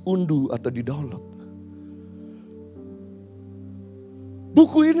yang diunduh atau di-download.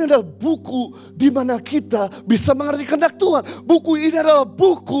 Buku ini adalah buku di mana kita bisa mengerti kehendak Tuhan. Buku ini adalah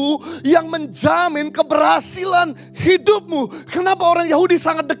buku yang menjamin keberhasilan hidupmu. Kenapa orang Yahudi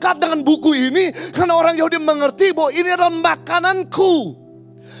sangat dekat dengan buku ini? Karena orang Yahudi mengerti bahwa ini adalah makananku.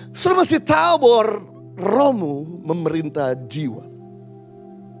 Sudah mesti tahu bahwa rohmu memerintah jiwa.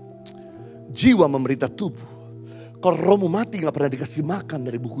 Jiwa memerintah tubuh. Kalau rohmu mati gak pernah dikasih makan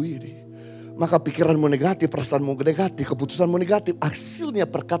dari buku ini, maka pikiranmu negatif, perasaanmu negatif, keputusanmu negatif,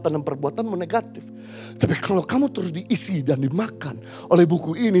 hasilnya perkataan dan perbuatanmu negatif. Tapi kalau kamu terus diisi dan dimakan oleh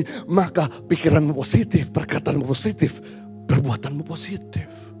buku ini, maka pikiranmu positif, perkataanmu positif, perbuatanmu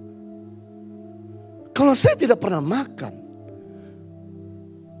positif. Kalau saya tidak pernah makan,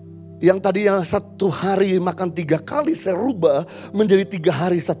 yang tadi yang 1 hari makan 3 kali, saya rubah menjadi 3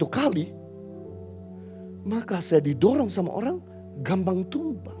 hari 1 kali. Maka saya didorong sama orang gampang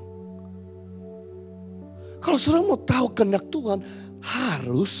tumbang. Kalau saudara mau tahu kehendak Tuhan,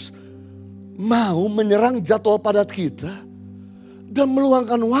 harus mau menyerang jadwal padat kita. Dan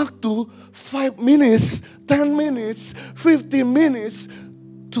meluangkan waktu 5 minutes, 10 minutes, 15 minutes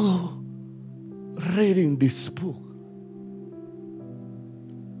to reading this book.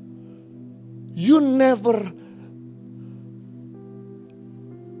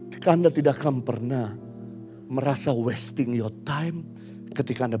 Anda tidak akan pernah merasa wasting your time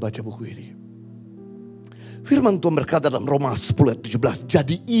ketika Anda baca buku ini. Firman Tuhan berkata dalam Roma 10 ayat 17,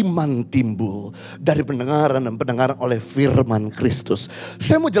 jadi iman timbul dari pendengaran dan pendengaran oleh firman Kristus.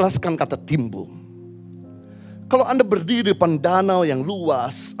 Saya mau jelaskan kata timbul. Kalau Anda berdiri di depan danau yang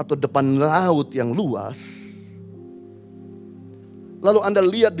luas atau depan laut yang luas, lalu Anda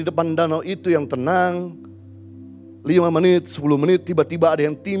lihat di depan danau itu yang tenang, 5 menit, 10 menit, tiba-tiba ada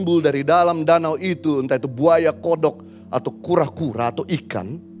yang timbul dari dalam danau itu. Entah itu buaya, kodok, atau kura-kura, atau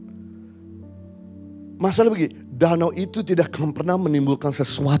ikan. Masalah begini, danau itu tidak akan pernah menimbulkan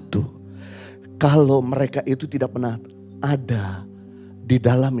sesuatu kalau mereka itu tidak pernah ada di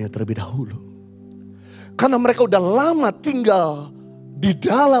dalamnya terlebih dahulu. Karena mereka udah lama tinggal di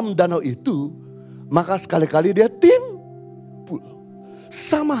dalam danau itu, maka sekali-kali dia timbul.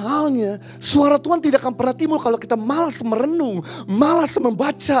 Sama halnya, suara Tuhan tidak akan pernah timbul kalau kita malas merenung, malas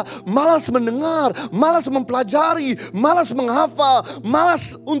membaca, malas mendengar, malas mempelajari, malas menghafal,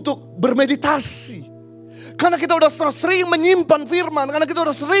 malas untuk bermeditasi. Karena kita udah sering menyimpan firman, karena kita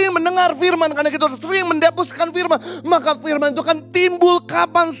udah sering mendengar firman, karena kita udah sering mendepuskan firman, maka firman itu akan timbul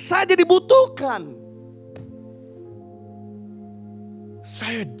kapan saja dibutuhkan.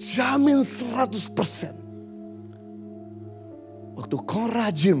 Saya jamin 100%. Waktu kau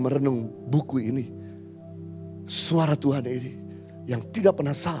rajin merenung buku ini, suara Tuhan ini yang tidak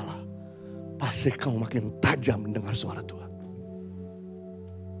pernah salah, pasti kau makin tajam mendengar suara Tuhan.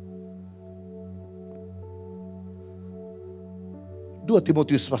 Dua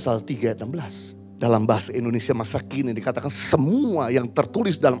Timotius pasal 3 ayat 16. Dalam bahasa Indonesia masa kini dikatakan semua yang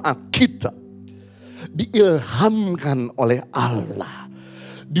tertulis dalam Alkitab diilhamkan oleh Allah,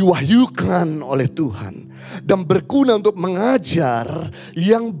 diwahyukan oleh Tuhan, dan berguna untuk mengajar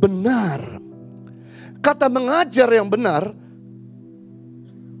yang benar. Kata mengajar yang benar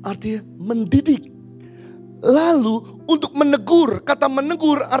artinya mendidik. Lalu untuk menegur, kata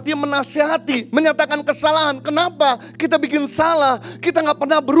menegur artinya menasihati, menyatakan kesalahan. Kenapa kita bikin salah? Kita gak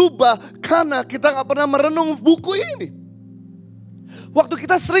pernah berubah karena kita gak pernah merenung buku ini. Waktu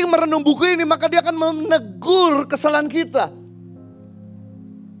kita sering merenung buku ini, maka dia akan menegur kesalahan kita.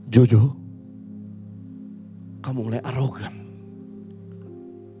 Jojo, kamu mulai arogan.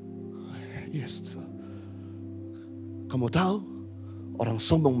 Yes. Kamu tahu, orang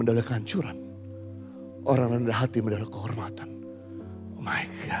sombong mendahului kehancuran. Orang rendah hati mendahului kehormatan. Oh my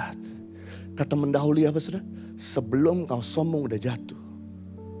God. Kata mendahului apa sudah? Sebelum kau sombong udah jatuh.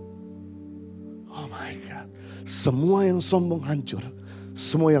 Oh my God. Semua yang sombong hancur.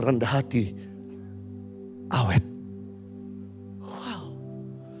 Semua yang rendah hati awet. Wow.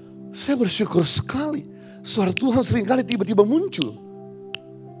 Saya bersyukur sekali. Suara Tuhan seringkali tiba-tiba muncul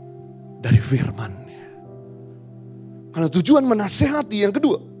dari firman-Nya. Karena tujuan menasehati. Yang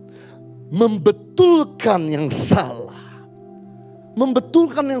kedua, membetulkan yang salah.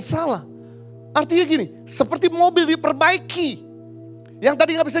 Membetulkan yang salah. Artinya gini, seperti mobil diperbaiki. Yang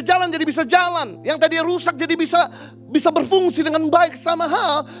tadi gak bisa jalan jadi bisa jalan. Yang tadi rusak jadi bisa berfungsi dengan baik. Sama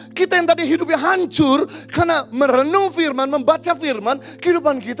hal, kita yang tadi hidupnya hancur karena merenung firman, membaca firman,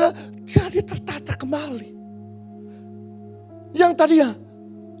 kehidupan kita jadi tertata kembali. Yang tadi ya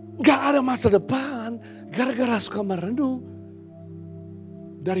gak ada masa depan gara-gara suka merenung.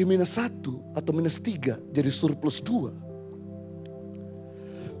 Dari -1 atau -3 jadi +2.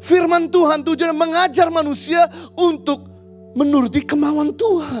 Firman Tuhan tujuannya mengajar manusia untuk menuruti kemauan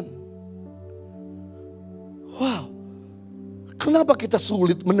Tuhan. Wow. Kenapa kita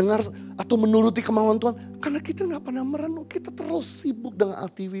sulit mendengar atau menuruti kemauan Tuhan? Karena kita gak pernah merenung. Kita terlalu sibuk dengan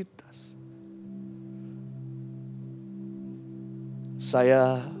aktivitas.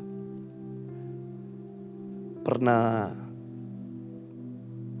 Saya pernah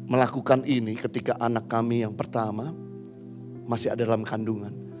melakukan ini ketika anak kami yang pertama masih ada dalam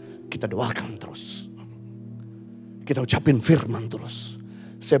kandungan. Kita doakan terus. Kita ucapin firman terus.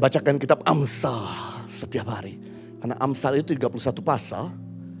 Saya bacakan kitab Amsal setiap hari. Karena Amsal itu 31 pasal.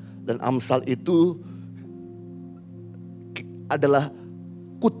 Dan Amsal itu adalah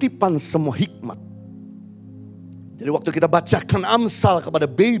kutipan semua hikmat. Jadi waktu kita bacakan Amsal kepada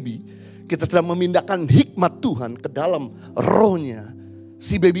baby, kita sedang memindahkan hikmat Tuhan ke dalam rohnya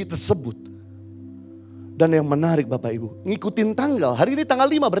si baby tersebut. Dan yang menarik Bapak Ibu, ngikutin tanggal. Hari ini tanggal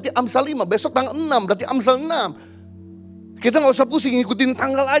 5 berarti Amsal 5. Besok tanggal 6 berarti Amsal 6. Kita gak usah pusing, ngikutin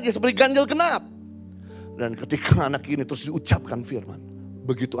tanggal aja seperti ganjil genap. Dan ketika anak ini terus diucapkan firman,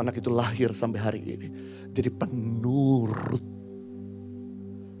 begitu anak itu lahir sampai hari ini, jadi penurut.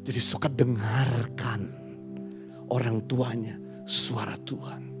 Jadi suka dengarkan orang tuanya suara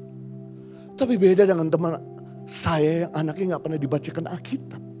Tuhan. Tapi beda dengan teman saya yang anaknya gak pernah dibacakan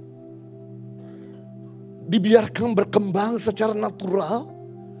Alkitab. Dibiarkan berkembang secara natural.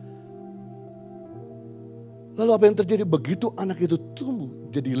 Lalu apa yang terjadi? Begitu anak itu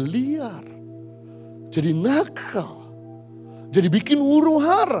tumbuh jadi liar, jadi nakal, jadi bikin huru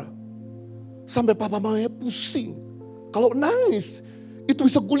hara. Sampai papa mamanya pusing. Kalau nangis itu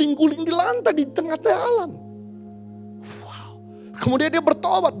bisa guling-guling di lantai di tengah jalan. Wow. Kemudian dia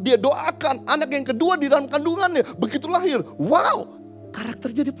bertobat, dia doakan anak yang kedua di dalam kandungannya. Begitu lahir, wow,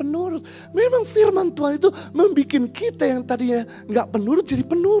 karakter jadi penurut. Memang firman Tuhan itu membuat kita yang tadinya gak penurut jadi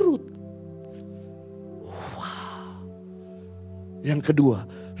penurut. Wow. Yang kedua,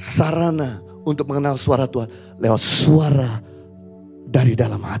 sarana untuk mengenal suara Tuhan lewat suara dari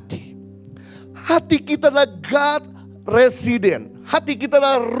dalam hati. Hati kita adalah God resident. Hati kita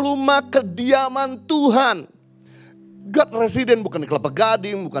adalah rumah kediaman Tuhan. God resident bukan di Kelapa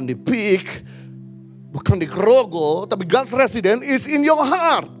Gading, bukan di Pik, bukan di Grogol, tapi God's resident is in your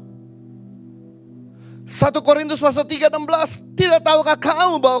heart. 1 Korintus pasal 3:16, tidak tahukah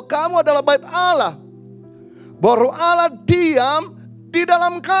kamu bahwa kamu adalah bait Allah? Bahwa Roh Allah diam di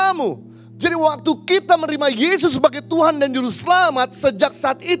dalam kamu. Jadi waktu kita menerima Yesus sebagai Tuhan dan Juru Selamat, sejak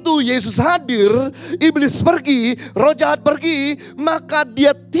saat itu Yesus hadir, iblis pergi, roh jahat pergi, maka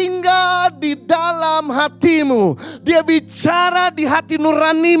dia tinggal di dalam hatimu. Dia bicara di hati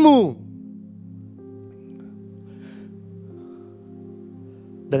nuranimu.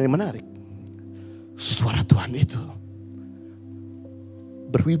 Dan yang menarik, suara Tuhan itu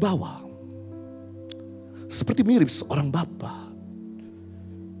berwibawa. Seperti mirip seorang bapa.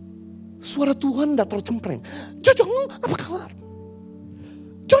 Suara Tuhan tidak tercempreng. Jojong, apa kabar?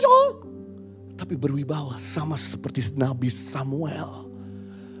 Jojong. Tapi berwibawa sama seperti Nabi Samuel.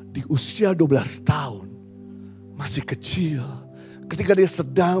 Di usia 12 tahun. Masih kecil. Ketika dia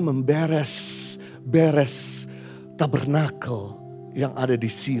sedang beres tabernakel yang ada di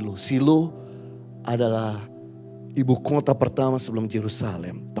Silo. Silo adalah ibu kota pertama sebelum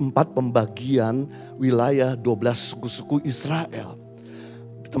Yerusalem. Tempat pembagian wilayah 12 suku-suku Israel.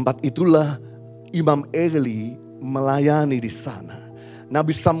 Di tempat itulah Imam Eli melayani di sana.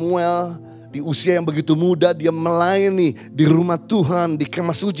 Nabi Samuel di usia yang begitu muda dia melayani di rumah Tuhan, di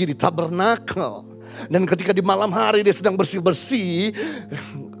kemah suci, di tabernakel. Dan ketika di malam hari dia sedang bersih-bersih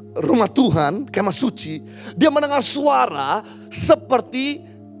rumah Tuhan, kemah suci, dia mendengar suara seperti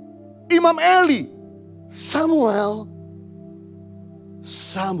Imam Eli. Samuel.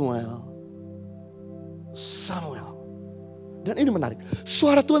 Dan ini menarik.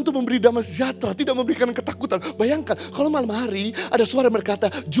 Suara Tuhan itu memberi damai sejahtera, tidak memberikan ketakutan. Bayangkan kalau malam hari ada suara berkata,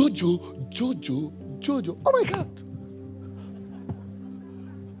 Jojo. Oh my God.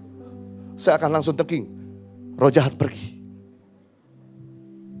 Saya akan langsung thinking, roh jahat pergi.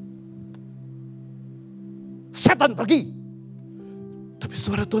 Setan pergi. Tapi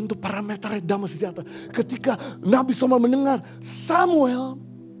suara Tuhan itu parameternya damai sejahtera. Ketika Nabi Samuel mendengar Samuel.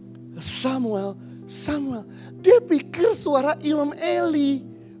 Dia pikir suara Imam Eli.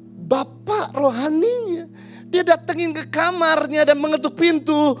 Bapak rohaninya. Dia datengin ke kamarnya dan mengetuk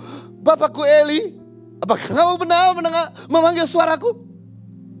pintu. Bapakku Eli, apakah kau benar memanggil suaraku?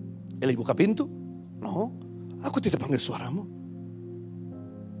 Eli buka pintu. No, aku tidak panggil suaramu.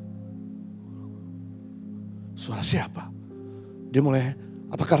 Suara siapa? Dia mulai,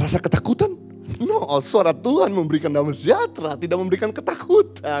 apakah rasa ketakutan? No, suara Tuhan memberikan damai sejahtera, tidak memberikan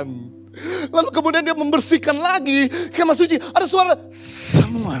ketakutan. Lalu kemudian dia membersihkan lagi kemah suci. Ada suara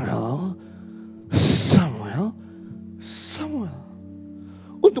Samuel.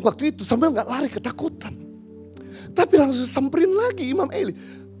 Untuk waktu itu Samuel gak lari ketakutan. Tapi langsung samperin lagi Imam Eli.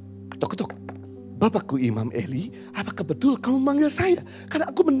 Ketok-ketok. Bapakku Imam Eli, apakah betul kamu manggil saya?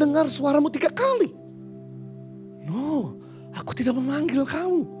 Karena aku mendengar suaramu 3 kali. No, aku tidak memanggil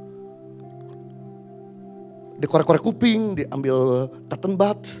kamu. Dia korek-korek kuping, diambil cotton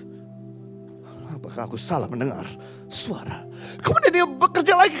bud. Apakah aku salah mendengar suara? Kemudian dia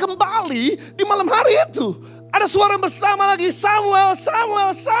bekerja lagi kembali di malam hari itu. Ada suara bersama lagi, Samuel.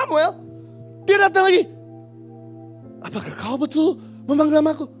 Dia datang lagi. Apakah kau betul memanggil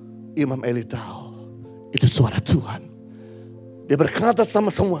namaku? Imam Eli tahu, itu suara Tuhan. Dia berkata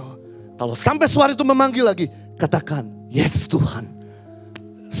sama Samuel, kalau sampai suara itu memanggil lagi, katakan, yes Tuhan,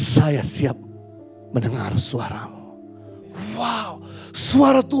 saya siap mendengar suaramu. Wow,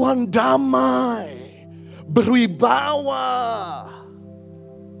 suara Tuhan damai, berwibawa,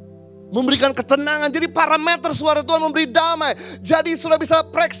 memberikan ketenangan. Jadi parameter suara Tuhan memberi damai. Jadi sudah bisa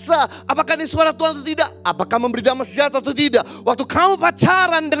periksa apakah ini suara Tuhan atau tidak. Apakah memberi damai sejahtera atau tidak. Waktu kamu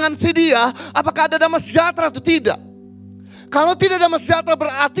pacaran dengan si dia, apakah ada damai sejahtera atau tidak. Kalau tidak damai sejahtera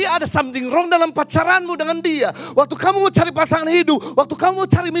berarti ada something wrong dalam pacaranmu dengan dia. Waktu kamu mau cari pasangan hidup, waktu kamu mau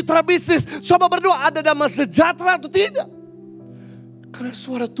cari mitra bisnis, coba berdoa ada damai sejahtera atau tidak. Karena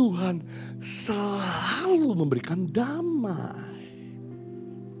suara Tuhan selalu memberikan damai.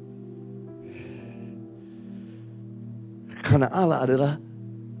 Karena Allah adalah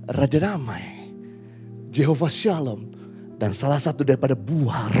Raja Damai, Jehovah Shalom. Dan salah satu daripada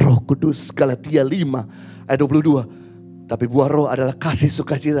buah Roh Kudus, Galatia 5 ayat 22. Tapi buah roh adalah kasih,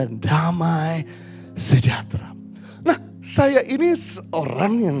 sukacita, dan damai sejahtera. Nah, saya ini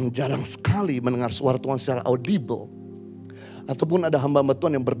seorang yang jarang sekali mendengar suara Tuhan secara audible. Ataupun ada hamba-hamba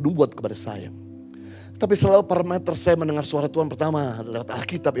Tuhan yang bernubuat kepada saya. Tapi selalu parameter saya mendengar suara Tuhan pertama lewat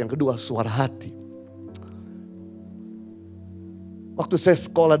Alkitab, yang kedua suara hati. Waktu saya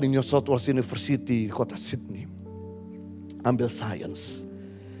sekolah di New South Wales University di kota Sydney, ambil sains,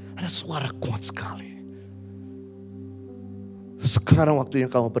 ada suara kuat sekali. Sekarang waktunya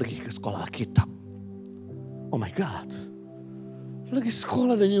kamu pergi ke sekolah Alkitab. Oh my God, lagi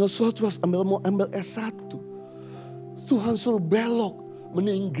sekolah di New South Wales mau ambil S1. Tuhan suruh belok,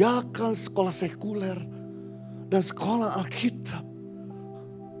 meninggalkan sekolah sekuler dan sekolah Alkitab.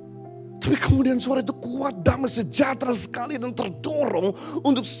 Tapi kemudian suara itu kuat, damai, sejahtera sekali dan terdorong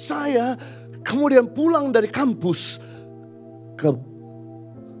untuk saya kemudian pulang dari kampus ke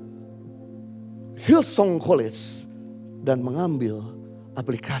Hillsong College dan mengambil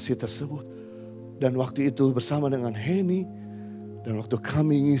aplikasi tersebut. Dan waktu itu bersama dengan Henny, dan waktu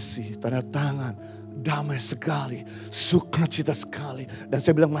kami ngisi tanda tangan, damai sekali, sukacita sekali. Dan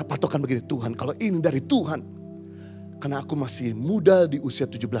saya bilang, patokan begini, Tuhan, kalau ini dari Tuhan. Karena aku masih muda di usia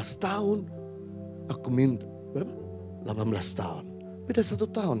 17 tahun. Aku minta, berapa? 18 tahun. Beda 1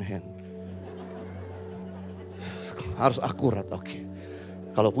 tahun, Hen. Harus akurat, oke.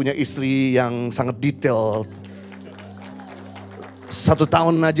 Kalau punya istri yang sangat detail, 1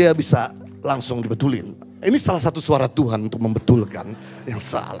 tahun aja bisa langsung dibetulin. Ini salah satu suara Tuhan untuk membetulkan yang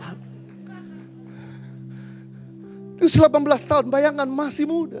salah. Di usia 18 tahun, bayangkan masih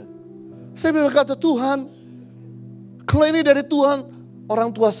muda. Saya berkata, Tuhan, kalau ini dari Tuhan,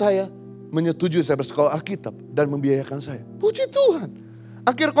 orang tua saya menyetujui saya bersekolah Alkitab dan membiayakan saya. Puji Tuhan.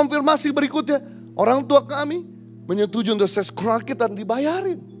 Akhir konfirmasi berikutnya, orang tua kami menyetujui untuk saya sekolah Alkitab dan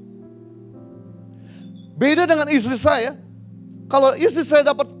dibayarin. Beda dengan istri saya. Kalau istri saya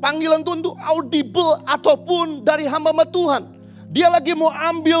dapat panggilan Tuhan itu audible ataupun dari hamba Tuhan. Dia lagi mau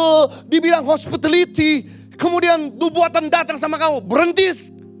ambil di bidang hospitality. Kemudian nubuatan datang sama kamu. Berhenti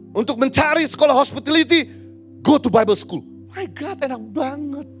untuk mencari sekolah hospitality. Go to Bible school. My God, enak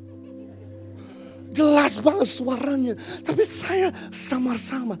banget. Jelas banget suaranya. Tapi saya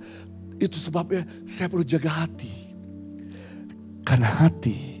samar-samar. Itu sebabnya saya perlu jaga hati. Karena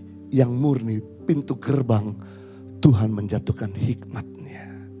hati yang murni, pintu gerbang Tuhan menjatuhkan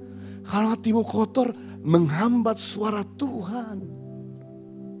hikmatnya. Kalau hatimu kotor, menghambat suara Tuhan.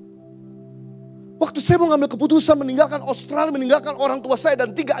 Waktu saya mau ngambil keputusan meninggalkan Australia, meninggalkan orang tua saya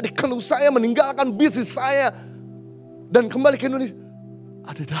dan 3 adik kandung saya, meninggalkan bisnis saya dan kembali ke Indonesia,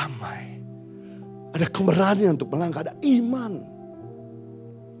 ada damai, ada keberanian untuk melangkah, ada iman.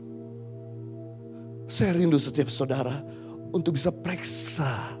 Saya rindu setiap saudara untuk bisa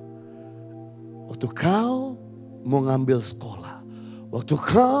periksa. Waktu kau mau ngambil sekolah, waktu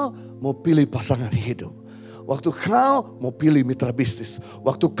kau mau pilih pasangan hidup, waktu kau mau pilih mitra bisnis,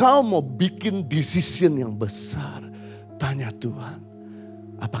 waktu kau mau bikin decision yang besar, tanya Tuhan,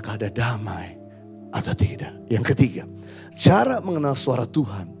 apakah ada damai atau tidak. Yang ketiga, cara mengenal suara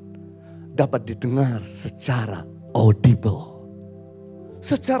Tuhan dapat didengar secara audible,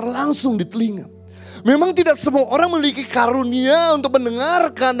 secara langsung di telinga. Memang tidak semua orang memiliki karunia untuk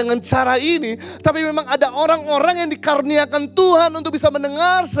mendengarkan dengan cara ini. Tapi memang ada orang-orang yang dikaruniakan Tuhan untuk bisa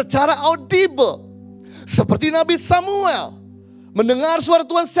mendengar secara audible. Seperti Nabi Samuel. Mendengar suara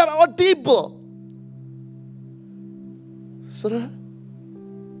Tuhan secara audible. Saudara,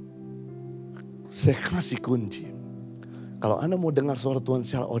 saya kasih kunci. Kalau Anda mau dengar suara Tuhan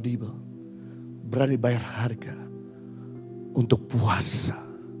secara audible, berani bayar harga untuk puasa.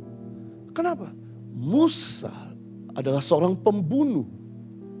 Kenapa? Musa adalah seorang pembunuh.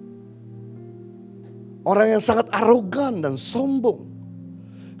 Orang yang sangat arogan dan sombong.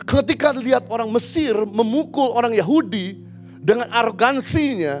 Ketika lihat orang Mesir memukul orang Yahudi dengan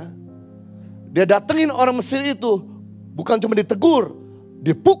arogansinya, dia datengin orang Mesir itu, bukan cuma ditegur,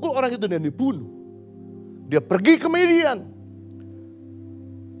 dia pukul orang itu dan dibunuh. Dia pergi ke Midian.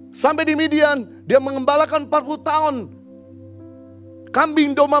 Sampai di Midian, dia mengembalakan 40 tahun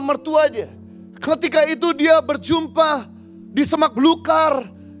kambing domba mertuanya. Ketika itu dia berjumpa di semak belukar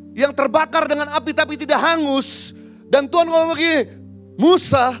yang terbakar dengan api tapi tidak hangus. Dan Tuhan ngomong begini,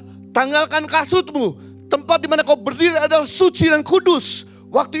 Musa, tanggalkan kasutmu. Tempat di mana kau berdiri adalah suci dan kudus.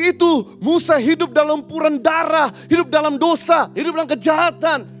 Waktu itu Musa hidup dalam lumpuran darah, hidup dalam dosa, hidup dalam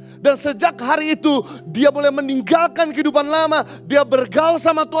kejahatan. Dan sejak hari itu dia mulai meninggalkan kehidupan lama. Dia bergaul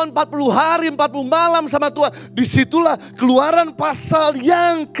sama Tuhan 40 hari, 40 malam sama Tuhan. Disitulah Keluaran pasal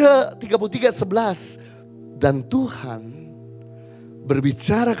yang ke-33:11. Dan Tuhan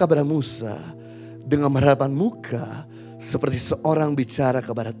berbicara kepada Musa dengan berhadapan muka seperti seorang bicara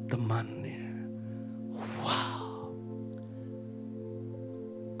kepada temannya. Wow.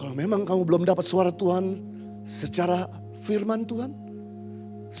 Kalau memang kamu belum dapat suara Tuhan secara firman Tuhan,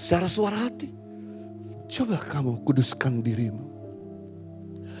 secara suara hati, coba kamu kuduskan dirimu.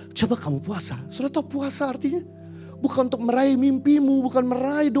 Coba kamu puasa. Sudah tahu puasa artinya? Bukan untuk meraih mimpimu, bukan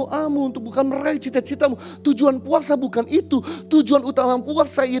meraih doamu, bukan meraih cita-citamu. Tujuan puasa bukan itu. Tujuan utama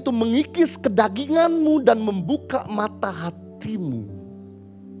puasa yaitu mengikis kedaginganmu dan membuka mata hatimu.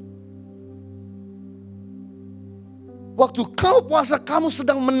 Waktu kau puasa, kamu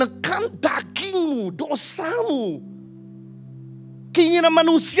sedang menekan dagingmu, dosamu, keinginan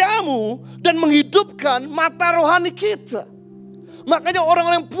manusiamu, dan menghidupkan mata rohani kita. Makanya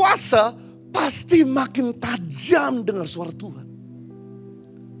orang-orang yang puasa pasti makin tajam dengar suara Tuhan.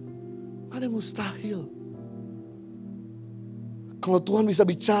 Ada yang mustahil. Kalau Tuhan bisa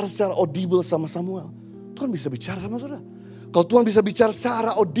bicara secara audible sama Samuel, Tuhan bisa bicara sama saudara. Kalau Tuhan bisa bicara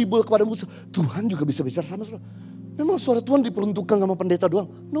secara audible kepada Musa, Tuhan juga bisa bicara sama saudara. Memang suara Tuhan diperuntukkan sama pendeta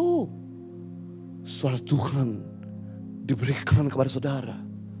doang? No. Suara Tuhan diberikan kepada saudara.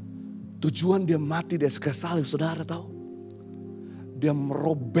 Tujuan dia mati di kayu salib, saudara tahu? Dia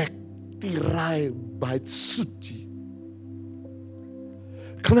merobek tirai bait suci.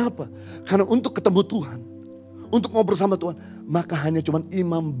 Kenapa? Karena untuk ketemu Tuhan, untuk ngobrol sama Tuhan, maka hanya cuma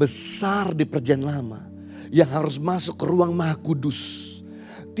imam besar di Perjanjian Lama yang harus masuk ke ruang Maha Kudus.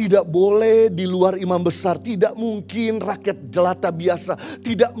 Tidak boleh di luar imam besar. Tidak mungkin rakyat jelata biasa.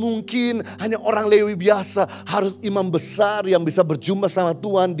 Tidak mungkin hanya orang Lewi biasa. Harus imam besar yang bisa berjumpa sama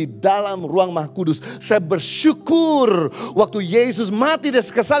Tuhan di dalam ruang Maha Kudus. Saya bersyukur waktu Yesus mati di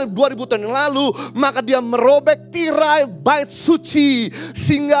kayu salib 2000 tahun yang lalu, maka dia merobek tirai bait suci.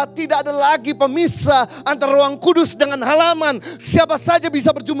 Sehingga tidak ada lagi pemisah antara ruang kudus dengan halaman. Siapa saja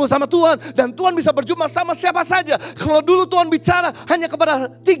bisa berjumpa sama Tuhan. Dan Tuhan bisa berjumpa sama siapa saja. Kalau dulu Tuhan bicara hanya kepada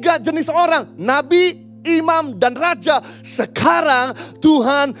 3 jenis orang, nabi, imam, dan raja. Sekarang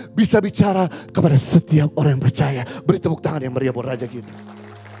Tuhan bisa bicara kepada setiap orang yang percaya. Beri tepuk tangan yang meriah buat raja kita.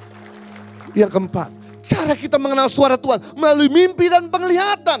 Yang keempat, cara kita mengenal suara Tuhan melalui mimpi dan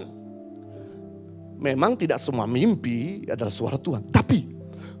penglihatan. Memang tidak semua mimpi adalah suara Tuhan, tapi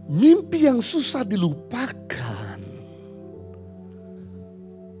mimpi yang susah dilupakan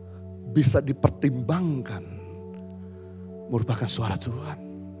bisa dipertimbangkan merupakan suara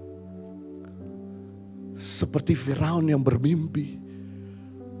Tuhan. Seperti Firaun yang bermimpi,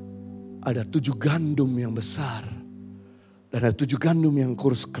 ada 7 gandum yang besar dan ada 7 gandum yang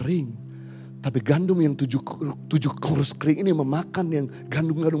kurus kering. Tapi gandum yang 7 kurus kering ini memakan yang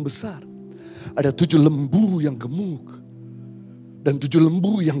gandum-gandum besar. Ada 7 lembu yang gemuk dan 7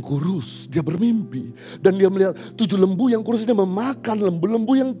 lembu yang kurus. Dia bermimpi dan dia melihat 7 lembu yang kurus ini memakan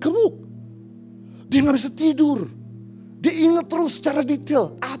lembu-lembu yang gemuk. Dia gak bisa tidur. Dia ingat terus secara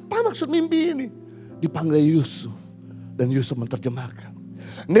detail apa maksud mimpi ini. Dipanggil Yusuf dan Yusuf menerjemahkan.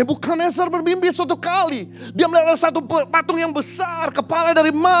 Nebukadnezar bermimpi suatu kali. Dia melihat satu patung yang besar, kepala dari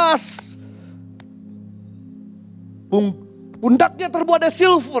emas. Pundaknya terbuat dari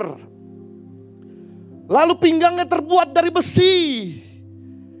silver. Lalu pinggangnya terbuat dari besi.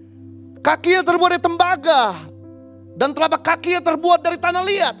 Kakinya terbuat dari tembaga. Dan telapak kakinya terbuat dari tanah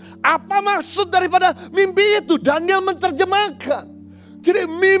liat. Apa maksud daripada mimpi itu? Daniel menerjemahkan. Jadi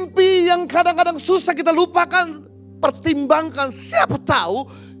mimpi yang kadang-kadang susah kita lupakan, pertimbangkan. Siapa tahu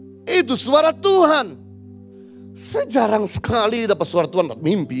itu suara Tuhan. Saya jarang sekali dapat suara Tuhan dapat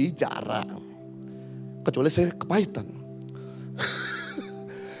mimpi, jarang. Kecuali saya kepahitan.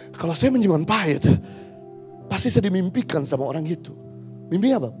 Kalau saya menyimpan pahit, pasti saya dimimpikan sama orang itu.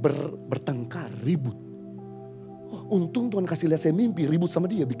 Mimpi apa? Bertengkar, ribut. Oh, untung Tuhan kasih lihat saya mimpi, ribut sama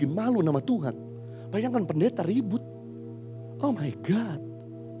dia, bikin malu nama Tuhan. Bayangkan pendeta ribut. Oh my God.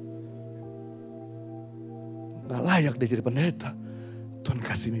 Gak layak dia jadi pendeta. Tuhan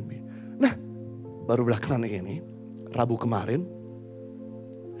kasih mimpi. Nah, baru belakangan ini, Rabu kemarin,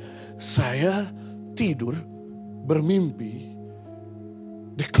 saya tidur bermimpi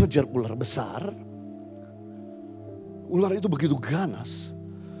dikejar ular besar. Ular itu begitu ganas.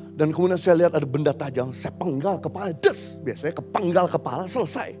 Dan kemudian saya lihat ada benda tajam, saya penggal kepala, des. Biasanya kepenggal kepala,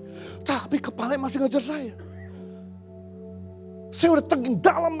 selesai. Tapi kepalanya masih ngejar saya. Saya udah teging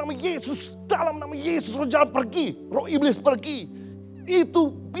dalam nama Yesus, roh jahat pergi, roh iblis pergi. Itu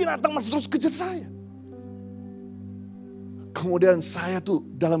binatang masih terus kejar saya. Kemudian saya tuh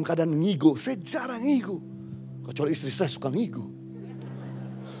dalam keadaan ngigo, saya jarang ngigo. Kecuali istri saya suka ngigo.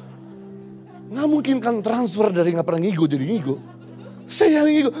 Nggak mungkin kan transfer dari nggak pernah ngigo jadi ngigo. Saya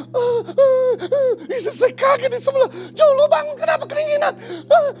yang ngigo, istri saya kaget di sebelah. Jauh lu bangun, kenapa kedinginan?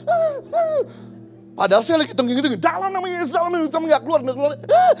 Padahal saya lagi tengging-tengging, dalam nama Yesus, dalam nama Yesus, gak keluar.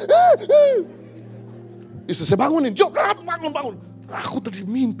 Istri saya bangunin, Jo kenapa bangun. Aku tadi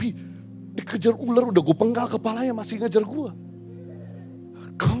mimpi, dikejar ular, udah gue penggal kepalanya masih ngejar gue.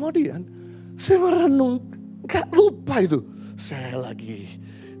 Kemudian saya merenung, gak lupa itu. Saya lagi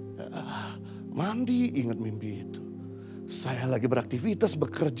mandi, ingat mimpi itu. Saya lagi beraktivitas,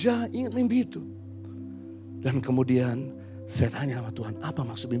 bekerja, ingat mimpi itu. Dan kemudian saya tanya sama Tuhan, apa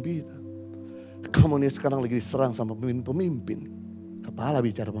maksud mimpi itu? Kamu ini sekarang lagi diserang sama pemimpin. Kepala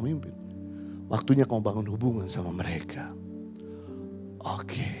bicara pemimpin. Waktunya kamu bangun hubungan sama mereka.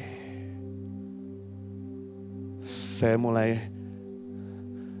 Oke. Saya mulai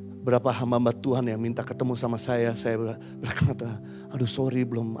Berapa hamba-hamba Tuhan yang minta ketemu sama saya berkata, aduh sorry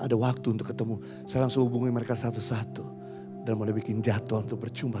belum ada waktu untuk ketemu. Saya langsung hubungi mereka satu-satu dan mulai bikin jadwal untuk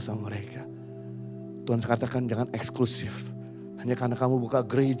berjumpa sama mereka. Tuhan katakan jangan eksklusif. Hanya karena kamu buka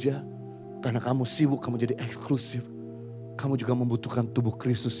gereja, karena kamu sibuk kamu jadi eksklusif. Kamu juga membutuhkan tubuh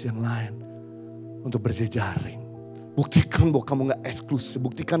Kristus yang lain untuk berjejaring. Buktikan bahwa kamu gak eksklusif,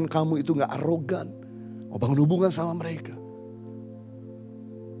 buktikan kamu itu gak arogan. Mau bangun hubungan sama mereka.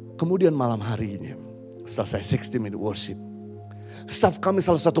 Kemudian malam harinya, setelah saya 60-minute worship, staff kami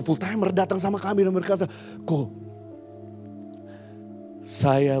salah satu full timer datang sama kami dan berkata, Ko,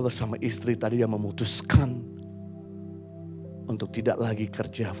 saya bersama istri tadi yang memutuskan untuk tidak lagi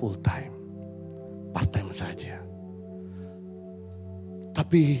kerja full time, part time saja.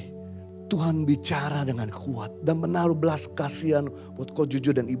 Tapi Tuhan bicara dengan kuat dan menaruh belas kasihan buat Ko Jojo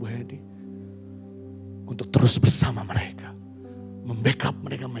dan Ibu Hedi untuk terus bersama mereka. Membackup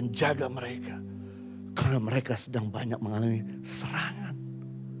mereka, menjaga mereka. Karena mereka sedang banyak mengalami serangan.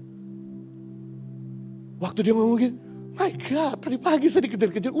 Waktu dia ngomongin, my God, tadi pagi saya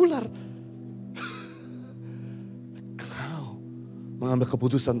dikejar-kejar ular. Kau mengambil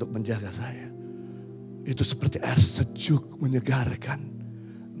keputusan untuk menjaga saya. Itu seperti air sejuk menyegarkan,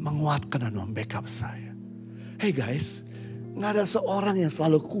 menguatkan dan membackup saya. Hey guys, gak ada seorang yang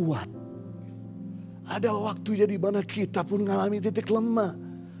selalu kuat. Ada waktunya di mana kita pun mengalami titik lemah.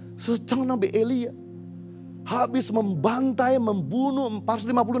 Setengah Nabi Elia habis membantai, membunuh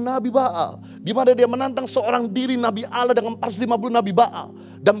 450 Nabi Baal. Di mana dia menantang seorang diri Nabi Allah dengan 450 Nabi Baal.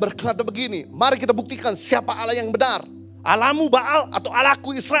 Dan berkata begini, mari kita buktikan siapa Allah yang benar. Allahmu Baal atau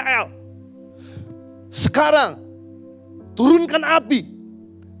Allahku Israel. Sekarang turunkan api.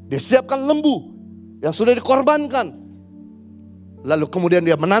 Dia siapkan lembu yang sudah dikorbankan. Lalu kemudian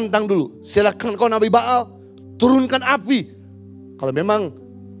dia menantang dulu. Silakan kau Nabi Baal, turunkan api. Kalau memang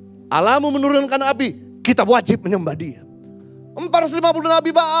Allahmu menurunkan api, kita wajib menyembah dia. 450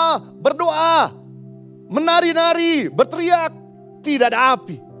 Nabi Baal berdoa, menari-nari, berteriak, tidak ada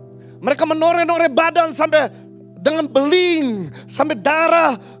api. Mereka menoreh-noreh badan sampai dengan beling, sampai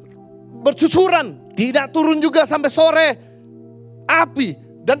darah bercucuran. Tidak turun juga sampai sore api.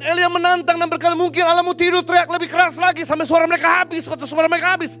 Dan Elia menantang dan berkata, mungkin Allahmu tidur, teriak lebih keras lagi sampai suara mereka habis. Seperti suara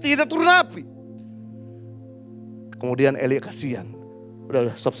mereka habis, tidak turun api. Kemudian Elia kasihan.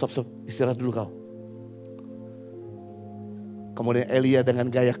 Udah, stop, istirahat dulu kau. Kemudian Elia dengan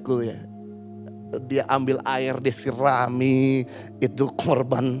gaya cool ya, dia ambil air, dia sirami itu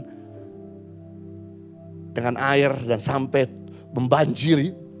korban dengan air dan sampai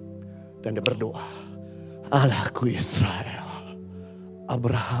membanjiri. Dan dia berdoa, Allahku Israel,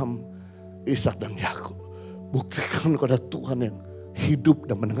 Abraham, Ishak dan Yakub, buktikan kepada Tuhan yang hidup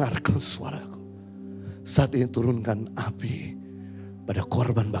dan mendengarkan suaraku. Saat ini turunkan api pada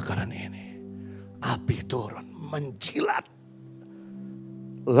korban bakaran ini. Api turun, menjilat,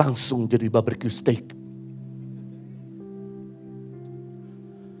 langsung jadi barbecue steak.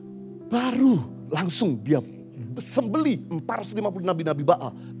 Baru langsung dia sembeli 450 nabi-nabi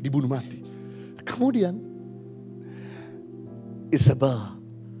Baal, dibunuh mati. Kemudian Isabel,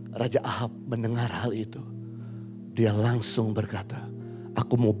 Raja Ahab mendengar hal itu. Dia langsung berkata,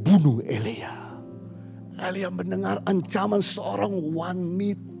 aku mau bunuh Elia. Elia mendengar ancaman seorang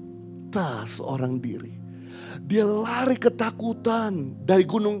wanita, seorang diri. Dia lari ketakutan dari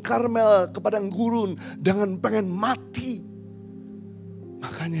Gunung Karmel ke padang gurun dengan pengen mati.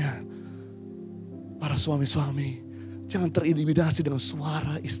 Makanya para suami-suami, jangan terintimidasi dengan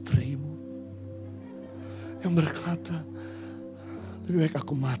suara istrimu yang berkata, lebih baik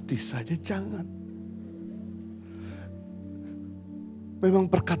aku mati saja, jangan. Memang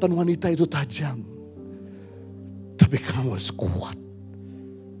perkataan wanita itu tajam, tapi kamu harus kuat.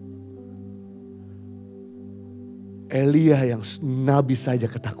 Elia yang nabi saja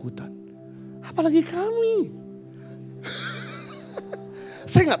ketakutan, apalagi kami.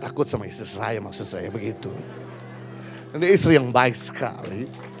 Saya gak takut sama istri saya, maksud saya begitu. Ini istri yang baik sekali,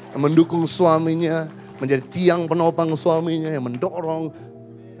 yang mendukung suaminya, menjadi tiang penopang suaminya, yang mendorong.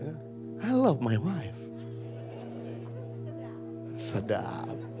 I love my wife.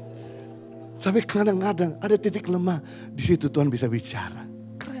 Sedap. Tapi kadang-kadang ada titik lemah, di situ Tuhan bisa bicara.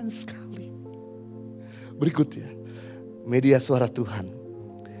 Keren sekali. Berikutnya, media suara Tuhan.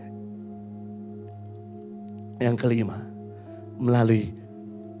 Yang kelima, melalui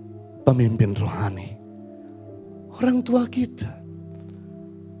pemimpin rohani, orang tua kita.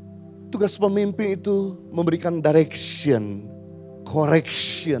 Tugas pemimpin itu memberikan direction,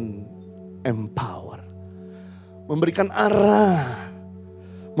 correction, empower. Memberikan arah,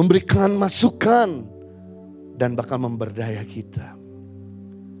 memberikan masukan, dan bahkan memberdaya kita.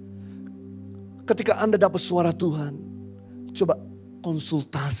 ketika Anda dapat suara Tuhan, coba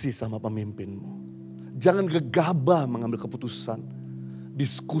konsultasi sama pemimpinmu. Jangan gegabah mengambil keputusan,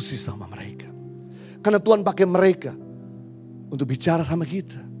 diskusi sama mereka. Karena Tuhan pakai mereka untuk bicara sama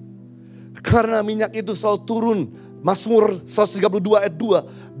kita. Karena minyak itu selalu turun, Mazmur 132 ayat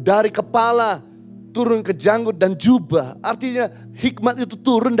 2, dari kepala turun ke janggut dan jubah. Artinya hikmat itu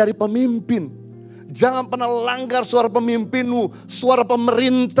turun dari pemimpin. Jangan pernah langgar suara pemimpinmu, suara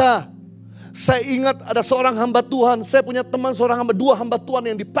pemerintah. Saya ingat ada seorang hamba Tuhan, saya punya teman seorang hamba, 2 hamba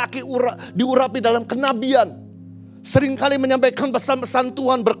Tuhan yang dipakai diurapi dalam kenabian. Seringkali menyampaikan pesan-pesan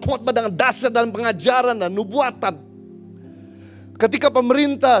Tuhan, berkhotbah dengan dasar dalam pengajaran dan nubuatan. Ketika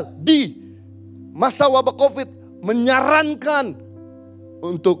pemerintah di masa wabah COVID menyarankan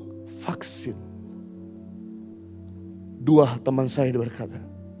untuk vaksin, 2 teman saya berkata,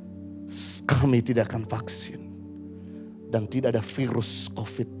 kami tidak akan vaksin dan tidak ada virus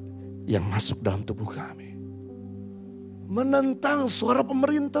COVID yang masuk dalam tubuh kami. Menentang suara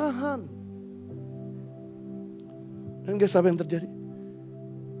pemerintahan. Dan guys, apa yang terjadi?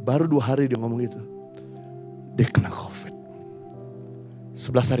 Baru 2 hari dia ngomong itu, dia kena COVID.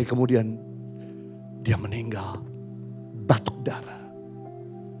 11 hari kemudian dia meninggal, batuk darah.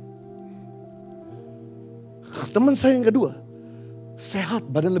 Teman saya yang kedua, sehat,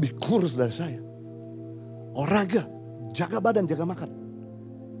 badan lebih kurus dari saya. Olahraga, jaga badan, jaga makan.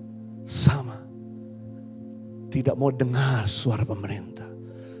 Sama, tidak mau dengar suara pemerintah.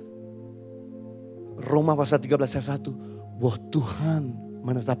 Roma pasal 13 ayat 1, bahwa Tuhan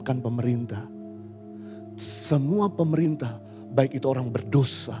menetapkan pemerintah. Semua pemerintah, baik itu orang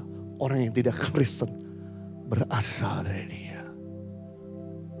berdosa, orang yang tidak Kristen, berasal dari Dia.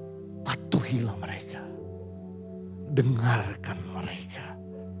 Patuhilah mereka, dengarkan mereka.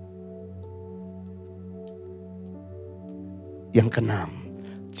 Yang keenam,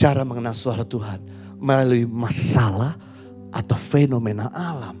 cara mengenal suara Tuhan melalui masalah atau fenomena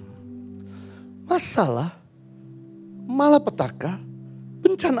alam. Masalah, malapetaka,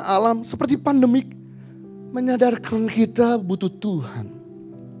 bencana alam seperti pandemik menyadarkan kita butuh Tuhan.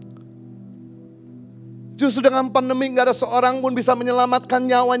 Justru dengan pandemik gak ada seorang pun bisa menyelamatkan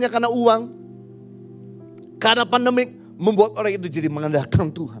nyawanya karena uang. Karena pandemik membuat orang itu jadi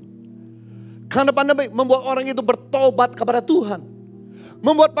mengandalkan Tuhan. Karena pandemik membuat orang itu bertobat kepada Tuhan.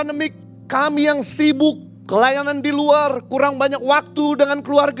 Membuat pandemik kami yang sibuk, kelayanan di luar, kurang banyak waktu dengan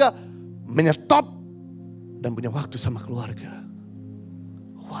keluarga, menyetop dan punya waktu sama keluarga.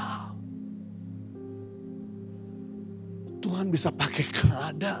 Wow. Tuhan bisa pakai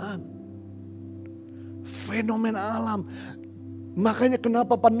keadaan, fenomena alam. Makanya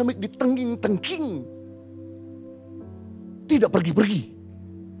kenapa pandemik ditengking-tengking, tidak pergi-pergi.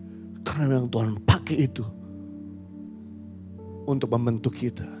 Karena memang Tuhan pakai itu untuk membentuk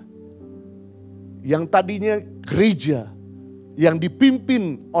kita. Yang tadinya gereja yang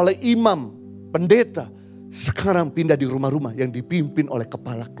dipimpin oleh imam, pendeta, sekarang pindah di rumah-rumah yang dipimpin oleh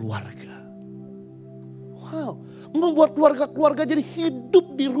kepala keluarga. Wow, membuat keluarga-keluarga jadi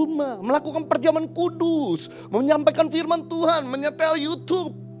hidup di rumah, melakukan perjamuan kudus, menyampaikan firman Tuhan, menyetel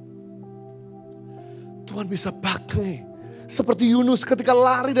YouTube. Tuhan bisa pakai. Seperti Yunus ketika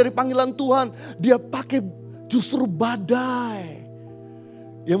lari dari panggilan Tuhan, dia pakai justru badai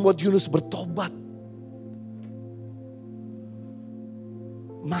yang membuat Yunus bertobat.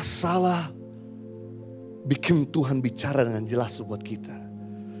 Masalah bikin Tuhan bicara dengan jelas buat kita.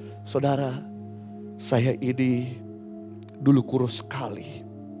 Saudara, saya ini dulu kurus sekali.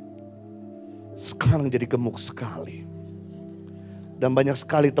 Sekarang jadi gemuk sekali. Dan banyak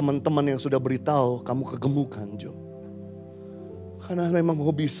sekali teman-teman yang sudah beritahu kamu kegemukan, Jo. Karena memang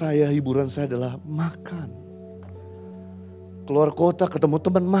hobi saya, hiburan saya adalah makan. Keluar kota ketemu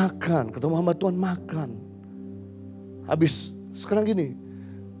teman makan, ketemu hamba Tuhan makan. Habis sekarang gini,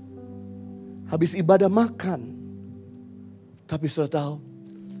 habis ibadah makan. Tapi sudah tahu,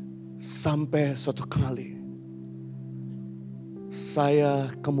 sampai suatu kali saya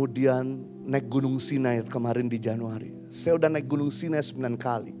kemudian naik Gunung Sinai kemarin di Januari. Saya udah naik Gunung Sinai 9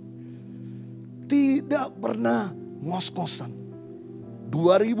 kali. Tidak pernah ngos-ngosan.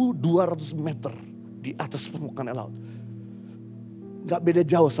 2.200 meter di atas permukaan laut. Gak beda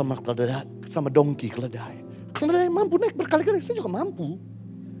jauh sama keledai, sama dongki keledai. Keledai mampu naik berkali-kali, saya juga mampu.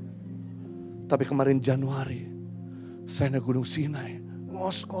 Tapi kemarin Januari, saya naik Gunung Sinai.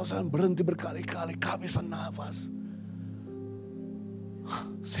 Ngos-ngosan berhenti berkali-kali, kehabisan nafas.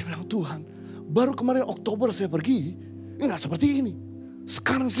 Saya bilang, Tuhan, baru kemarin Oktober saya pergi, enggak seperti ini.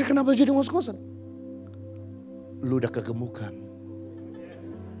 Sekarang saya kenapa jadi ngos-ngosan? Lu udah kegemukan.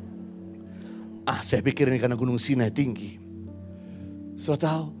 Saya pikir ini karena Gunung Sinai tinggi. Sudah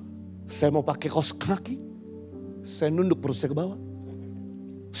tahu, Saya mau pakai kaos kaki. Saya nunduk perut saya ke bawah.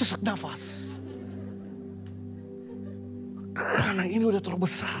 Sesak nafas. Karena ini udah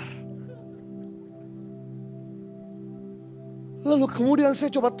terbesar. Lalu kemudian saya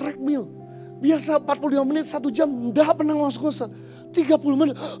coba treadmill. Biasa 45 menit, 1 jam. Nggak pernah ngos-ngosan. 30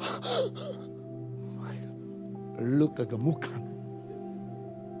 menit. Lu kegemukan.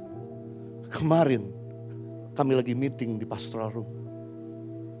 Kemarin kami lagi meeting di pastoral room.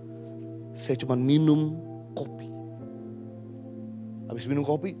 Saya cuma minum kopi. Habis minum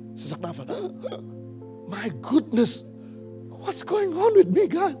kopi, sesak nafas. My goodness, what's going on with me,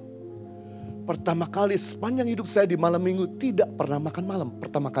 God? Pertama kali sepanjang hidup saya di malam minggu tidak pernah makan malam.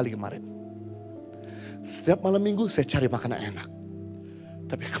 Pertama kali kemarin. Setiap malam minggu saya cari makanan enak.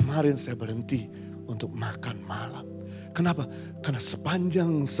 Tapi kemarin saya berhenti untuk makan malam. Kenapa? Karena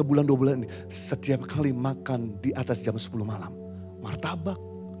sepanjang sebulan 2 bulan ini setiap kali makan di atas jam 10 malam. Martabak,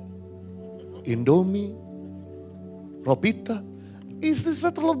 Indomie, Ropita. Istri saya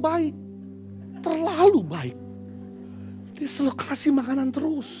terlalu baik. Terlalu baik. Dia selalu kasih makanan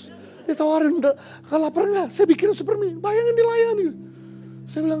terus. Dia tawarin, kalau lapar enggak? Saya bikin supermie. Bayangin dilayani.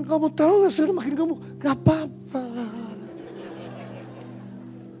 Saya bilang, kamu tahu gak saya udah makin kamu? Gak apa-apa.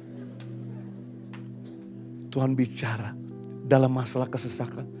 Tuhan bicara dalam masalah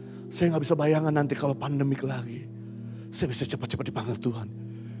kesesakan. Saya gak bisa bayangkan nanti kalau pandemik lagi. Saya bisa cepat-cepat dipanggil Tuhan.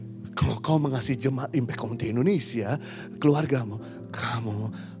 Kalau kau mengasihi jemaat Impact Community Indonesia, keluargamu,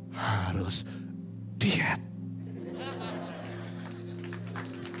 kamu harus diet.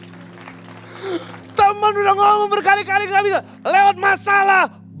 Teman udah ngomong berkali-kali gak bisa. Lewat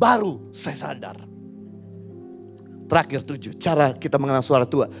masalah baru saya sadar. Terakhir 7, cara kita mengenal suara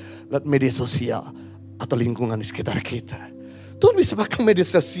Tuhan. Lewat media sosial atau lingkungan di sekitar kita. Tuhan bisa pakai media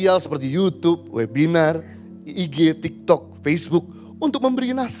sosial seperti YouTube, webinar, IG, TikTok, Facebook untuk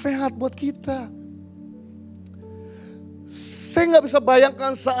memberi nasihat buat kita. Saya gak bisa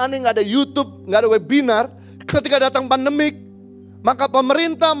bayangkan seandainya gak ada YouTube, gak ada webinar, ketika datang pandemik, maka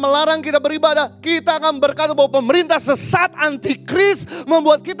pemerintah melarang kita beribadah. Kita akan berkata bahwa pemerintah sesat, antikris,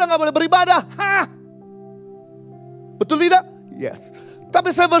 membuat kita gak boleh beribadah. Hah? Betul tidak? Yes.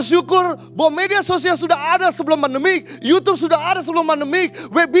 Tapi saya bersyukur bahwa media sosial sudah ada sebelum pandemik, YouTube sudah ada sebelum pandemik,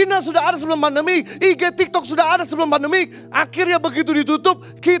 webinar sudah ada sebelum pandemik, IG, TikTok sudah ada sebelum pandemik. Akhirnya begitu ditutup,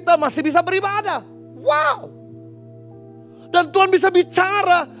 kita masih bisa beribadah. Wow. Dan Tuhan bisa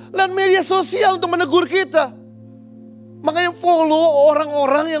bicara lewat media sosial untuk menegur kita. Makanya follow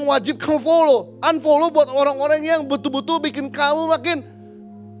orang-orang yang wajib kamu follow. Unfollow buat orang-orang yang betul-betul bikin kamu makin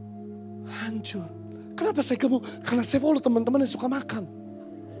hancur. Kenapa saya gemuk? Karena saya follow teman-teman yang suka makan.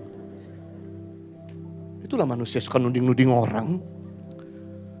 Itulah manusia suka nuding-nuding orang.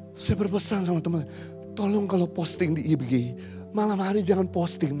 Saya berpesan sama teman, tolong kalau posting di IG, malam hari jangan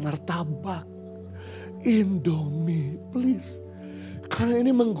posting martabak, Indomie, please. Karena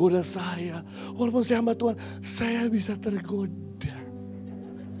ini menggoda saya. Walaupun saya hamba Tuhan, saya bisa tergoda.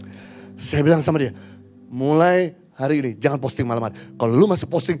 Saya bilang sama dia, mulai hari ini jangan posting malam hari. Kalau lu masih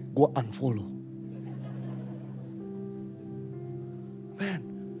posting, gue unfollow.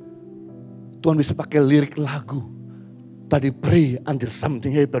 Tuhan bisa pakai lirik lagu. Tadi pray until something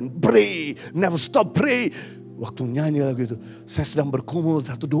happen. Pray, never stop pray. Waktu nyanyi lagu itu, saya sedang berkumul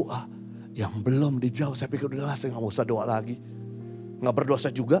satu doa yang belum dijawab. Saya pikir udahlah, saya gak usah doa lagi. Gak berdosa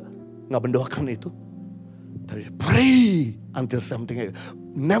juga, gak mendoakan itu. Tapi pray until something happen.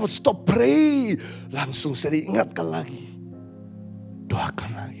 Never stop pray. Langsung saya diingatkan lagi. Doakan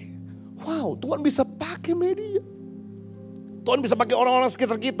lagi. Wow, Tuhan bisa pakai media. Tuhan bisa pakai orang-orang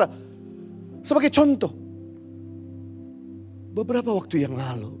sekitar kita. Sebagai contoh, beberapa waktu yang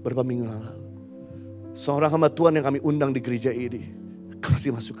lalu, beberapa minggu yang lalu, seorang hamba Tuhan yang kami undang di gereja ini,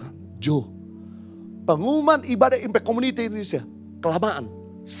 kasih masukan, Jo, pengumuman ibadah Impact Community Indonesia, kelamaan.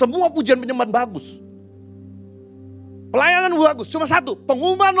 Semua pujian penyembahan bagus. Pelayanan bagus, cuma satu,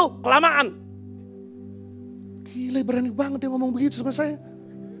 pengumuman lo kelamaan. Gila, berani banget dia ngomong begitu sama saya.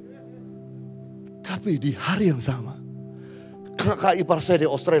 Tapi di hari yang sama, kakak ipar saya di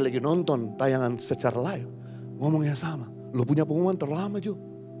Australia lagi nonton tayangan secara live. Ngomongnya sama. Lo punya pengumuman terlama Jo.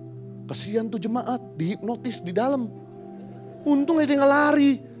 Kasihan tuh jemaat dihipnotis di dalam. Untung aja dia nggak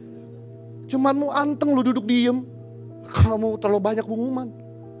lari. Jemaatmu anteng lo duduk diem. Kamu terlalu banyak pengumuman.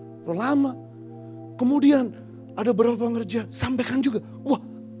 Terlalu lama. Kemudian ada beberapa ngerja. Sampaikan juga. Wah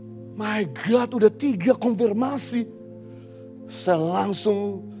my God, udah 3 konfirmasi. Saya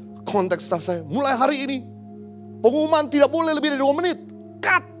langsung kontak staff saya. Mulai hari ini pengumuman tidak boleh lebih dari 2 menit.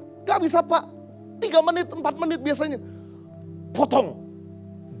 Cut. Gak bisa Pak. 3 menit, 4 menit biasanya. Potong.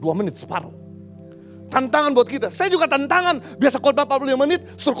 2 menit separuh. tantangan buat kita. Saya juga tantangan. Biasa khotbah 45 menit,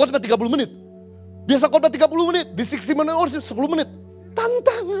 suruh khotbah 30 menit. Biasa khotbah 30 menit, di 60 menit worship 10 menit.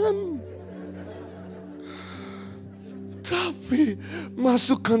 Tantangan. Tapi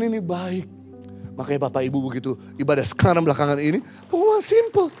masukan ini baik. Makanya Bapak Ibu begitu ibadah sekarang belakangan ini, pengumuman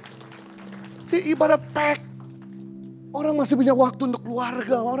simple. Ibadah pack. Orang masih punya waktu untuk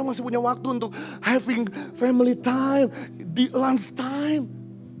keluarga, orang masih punya waktu untuk having family time, di lunch time,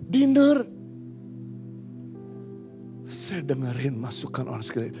 dinner. Saya dengerin masukan orang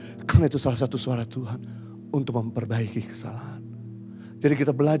sekalian. Karena itu salah satu suara Tuhan untuk memperbaiki kesalahan. Jadi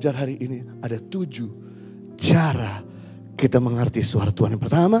kita belajar hari ini ada 7 cara kita mengerti suara Tuhan.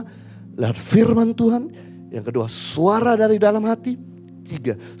 Yang pertama, lewat firman Tuhan. Yang kedua, suara dari dalam hati.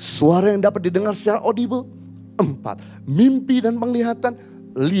 3, suara yang dapat didengar secara audible. 4, mimpi dan penglihatan.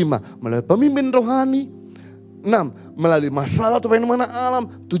 5, melalui pemimpin rohani. 6, melalui masalah atau fenomena alam.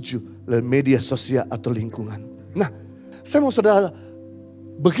 7, melalui media sosial atau lingkungan. Nah, saya mau saudara,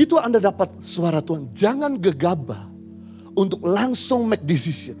 begitu Anda dapat suara Tuhan, jangan gegabah untuk langsung make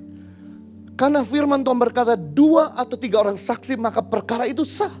decision. Karena firman Tuhan berkata 2 atau 3 orang saksi maka perkara itu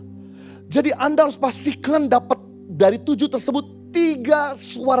sah. Jadi Anda harus pastikan dapat dari 7 tersebut 3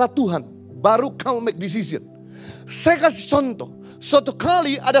 suara Tuhan. Baru kamu make decision. Saya kasih contoh. Suatu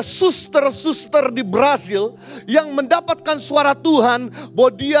kali ada suster-suster di Brasil yang mendapatkan suara Tuhan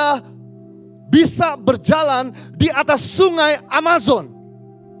bahwa dia bisa berjalan di atas sungai Amazon.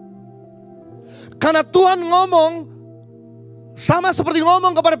 Karena Tuhan ngomong, sama seperti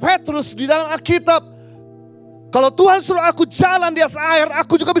ngomong kepada Petrus di dalam Alkitab. Kalau Tuhan suruh aku jalan di atas air,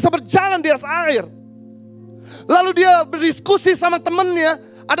 aku juga bisa berjalan di atas air. Lalu dia berdiskusi sama temannya.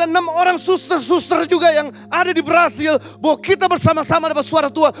 Ada 6 orang suster-suster juga yang ada di Brasil. Bahwa kita bersama-sama dapat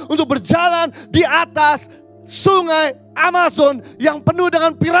suara Tuhan untuk berjalan di atas sungai Amazon yang penuh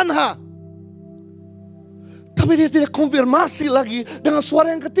dengan piranha. Tapi dia tidak konfirmasi lagi dengan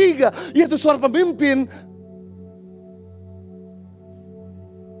suara yang ketiga, yaitu suara pemimpin.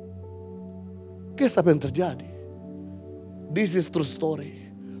 Guys, apa yang terjadi? This is true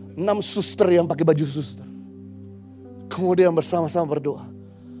story. 6 suster yang pakai baju suster. Kemudian bersama-sama berdoa.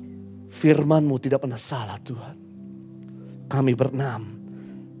 Firman-Mu tidak pernah salah Tuhan. Kami berenam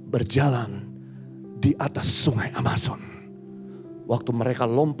berjalan di atas sungai Amazon. Waktu mereka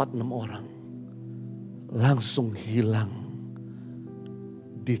lompat 6 orang. Langsung hilang.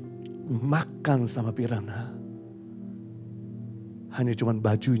 Dimakan sama piranha. Hanya cuman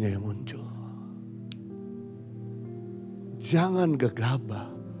bajunya yang muncul. Jangan gegabah.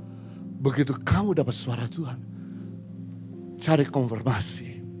 Begitu kamu dapat suara Tuhan, cari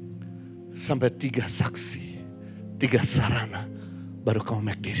konfirmasi. Sampai 3 saksi, 3 sarana, baru kamu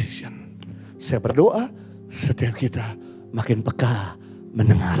make decision. Saya berdoa setiap kita makin peka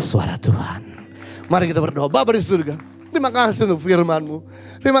mendengar suara Tuhan. Mari kita berdoa. Bapa di surga, terima kasih untuk firman-Mu.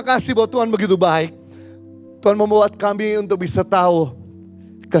 Terima kasih bahwa Tuhan begitu baik. Tuhan membuat kami untuk bisa tahu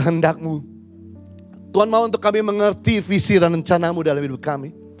kehendak-Mu. Tuhan mau untuk kami mengerti visi dan rencana-Mu dalam hidup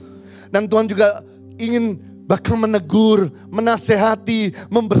kami. Dan Tuhan juga ingin bahkan menegur,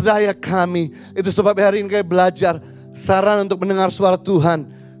 menasehati, memberdaya kami. Itu sebab hari ini kami belajar saran untuk mendengar suara Tuhan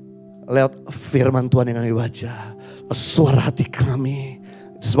lewat firman Tuhan yang kami baca. Suara hati kami.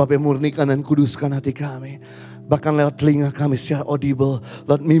 Itu sebab yang murnikan dan kuduskan hati kami. Bahkan lewat telinga kami secara audible.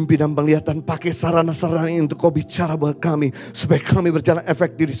 Lewat mimpi dan penglihatan. Pakai sarana-sarana ini untuk kau bicara buat kami. Supaya kami berjalan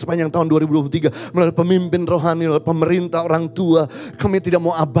efektif di sepanjang tahun 2023. Melalui pemimpin rohani, melalui pemerintah, orang tua. Kami tidak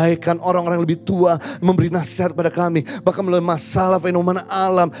mau abaikan orang-orang yang lebih tua. Memberi nasihat pada kami. Bahkan melalui masalah fenomena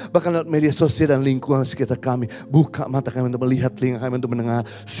alam. Bahkan lewat media sosial dan lingkungan sekitar kami. Buka mata kami untuk melihat, telinga kami untuk mendengar.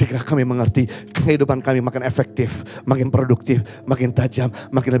 Sehingga kami mengerti kehidupan kami makin efektif. Makin produktif, makin tajam,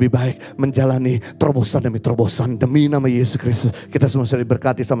 makin lebih baik. Menjalani terobosan demi terobosan. Demi nama Yesus Kristus kita semua sudah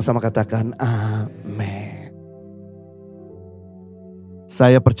diberkati, sama-sama katakan amin.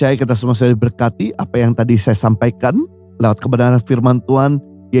 Saya percaya kita semua sudah diberkati apa yang tadi saya sampaikan lewat kebenaran firman Tuhan,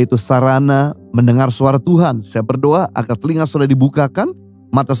 yaitu sarana mendengar suara Tuhan. Saya berdoa agar telinga saudara dibukakan,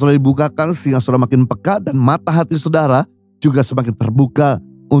 mata saudara dibukakan sehingga saudara makin peka dan mata hati saudara juga semakin terbuka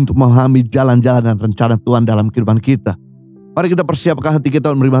untuk memahami jalan-jalan dan rencana Tuhan dalam kehidupan kita. Mari kita persiapkan hati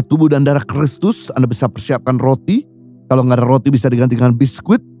kita untuk menerima tubuh dan darah Kristus. Anda bisa persiapkan roti. Kalau nggak ada roti bisa diganti dengan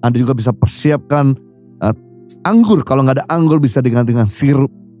biskuit. Anda juga bisa persiapkan anggur. Kalau nggak ada anggur bisa diganti dengan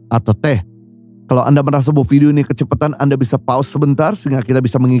sirup atau teh. Kalau Anda merasa bahwa video ini kecepatan, Anda bisa pause sebentar sehingga kita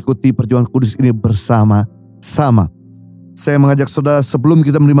bisa mengikuti perjuangan kudus ini bersama-sama. Saya mengajak saudara sebelum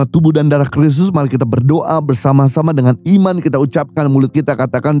kita menerima tubuh dan darah Kristus, mari kita berdoa bersama-sama dengan iman kita ucapkan mulut kita,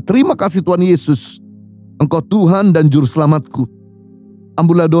 katakan terima kasih Tuhan Yesus. Engkau Tuhan dan Juru Selamatku.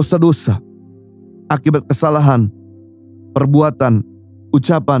 Ampunlah dosa-dosa. akibat kesalahan, perbuatan,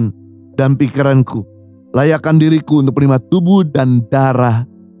 ucapan, dan pikiranku. Layakkan diriku untuk menerima tubuh dan darah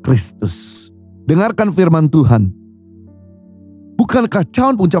Kristus. Dengarkan firman Tuhan. Bukankah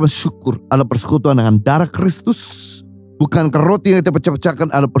cawan pengucapan syukur adalah persekutuan dengan darah Kristus? Bukankah roti yang kita pecah-pecahkan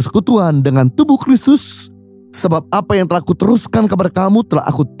adalah persekutuan dengan tubuh Kristus? Sebab apa yang telah kuteruskan kepada kamu telah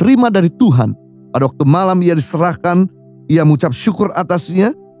aku terima dari Tuhan. Pada waktu malam ia diserahkan, ia mengucap syukur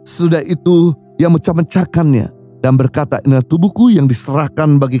atasnya. Sudah itu ia mencah-mecahkannya dan berkata, inilah tubuhku yang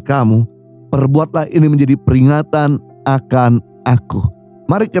diserahkan bagi kamu. Perbuatlah ini menjadi peringatan akan aku.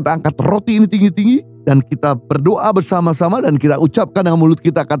 Mari kita angkat roti ini tinggi-tinggi dan kita berdoa bersama-sama dan kita ucapkan dengan mulut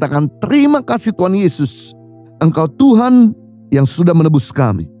kita, katakan, terima kasih Tuhan Yesus. Engkau Tuhan yang sudah menebus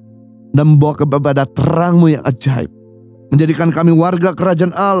kami dan membawa kepada terang-Mu yang ajaib, menjadikan kami warga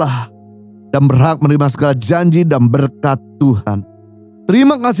kerajaan Allah dan berhak menerima segala janji dan berkat Tuhan.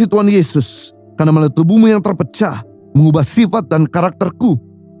 Terima kasih Tuhan Yesus, karena melalui tubuh-Mu yang terpecah mengubah sifat dan karakterku,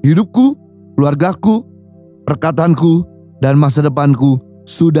 hidupku, keluargaku, perkataanku, dan masa depanku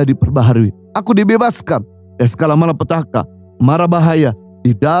sudah diperbaharui. Aku dibebaskan dari segala malapetaka, mara bahaya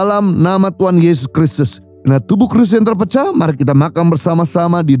di dalam nama Tuhan Yesus Kristus. Nah, tubuh Kristus yang terpecah, mari kita makan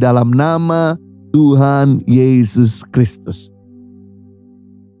bersama-sama di dalam nama Tuhan Yesus Kristus.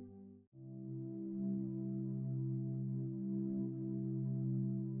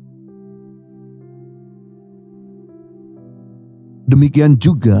 Demikian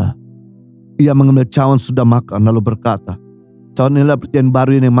juga ia mengambil cawan sudah makan lalu berkata, cawan inilah perjanjian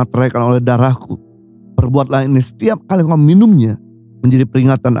baru yang dimateraikan oleh darahku. Perbuatlah ini setiap kali kau minumnya menjadi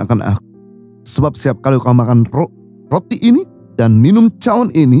peringatan akan aku. Sebab setiap kali kau makan roti ini dan minum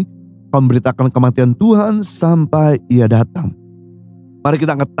cawan ini, kau memberitakan kematian Tuhan sampai ia datang. Mari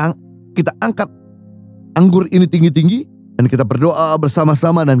kita angkat anggur ini tinggi-tinggi dan kita berdoa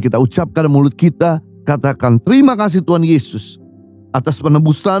bersama-sama dan kita ucapkan mulut kita, katakan, terima kasih Tuhan Yesus atas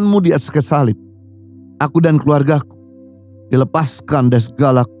penebusan-Mu di atas kayu salib. Aku dan keluargaku dilepaskan dari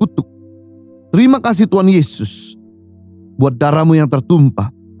segala kutuk. Terima kasih Tuhan Yesus buat darah-Mu yang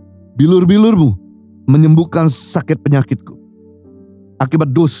tertumpah. Bilur-bilur-Mu menyembuhkan sakit penyakitku.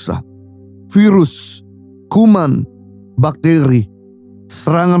 Akibat dosa, virus, kuman, bakteri,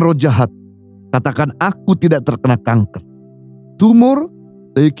 serangan roh jahat. Katakan, aku tidak terkena kanker, tumor,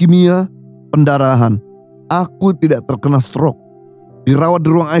 leukemia, pendarahan. Aku tidak terkena stroke, dirawat di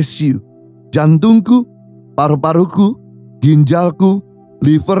ruang ICU. Jantungku, paru-paruku, ginjalku,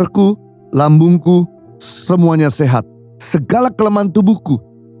 liverku, lambungku, semuanya sehat. Segala kelemahan tubuhku,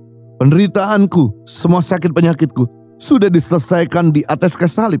 penderitaanku, semua sakit penyakitku sudah diselesaikan di atas kayu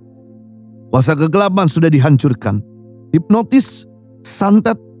salib. Kuasa kegelapan sudah dihancurkan. Hipnotis,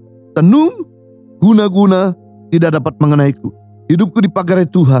 santet, tenung, guna-guna tidak dapat mengenaiku. Hidupku dipagari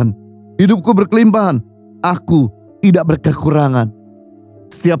Tuhan. Hidupku berkelimpahan. Aku tidak berkekurangan.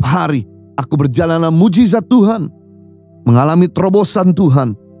 Setiap hari aku berjalan dalam mujizat Tuhan, mengalami terobosan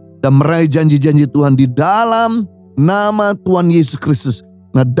Tuhan, dan meraih janji-janji Tuhan di dalam nama Tuhan Yesus Kristus.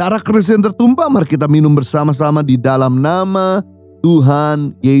 Nah, darah Kristus yang tertumpah, mari kita minum bersama-sama di dalam nama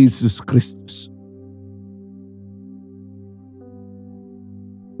Tuhan Yesus Kristus.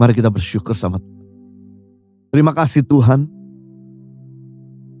 Mari kita bersyukur sama Tuhan. Terima kasih Tuhan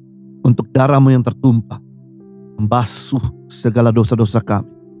untuk darah-Mu yang tertumpah, membasuh segala dosa-dosa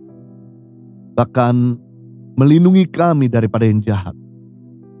kami, bahkan melindungi kami daripada yang jahat.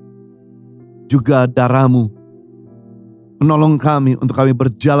 Juga darah-Mu menolong kami untuk kami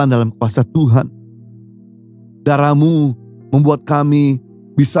berjalan dalam kuasa Tuhan. Darah-Mu membuat kami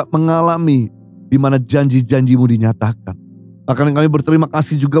bisa mengalami di mana janji-janji-Mu dinyatakan. Bahkan kami berterima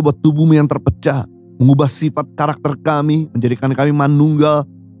kasih juga buat tubuh-Mu yang terpecah, mengubah sifat karakter kami, menjadikan kami manunggal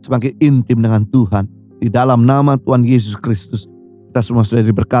semakin intim dengan Tuhan. Di dalam nama Tuhan Yesus Kristus, kita semua sudah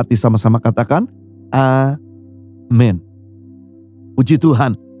diberkati, sama-sama katakan, amin. Puji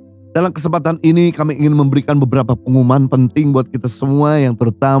Tuhan. Dalam kesempatan ini kami ingin memberikan beberapa pengumuman penting buat kita semua, yang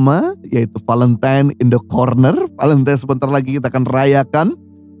terutama yaitu Valentine in the Corner. Valentine sebentar lagi kita akan rayakan.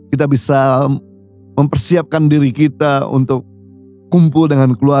 Kita bisa mempersiapkan diri kita untuk kumpul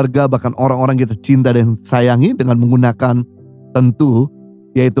dengan keluarga, bahkan orang-orang kita cinta dan sayangi, dengan menggunakan tentu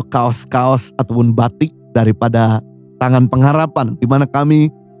yaitu kaos-kaos ataupun batik daripada Tangan Pengharapan, di mana kami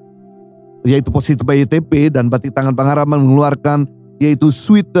yaitu Positif YTP dan Batik Tangan Pengharapan mengeluarkan yaitu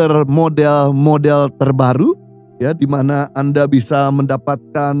sweater model terbaru, ya, di mana Anda bisa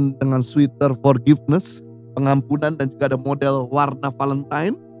mendapatkan dengan sweater forgiveness, pengampunan, dan juga ada model warna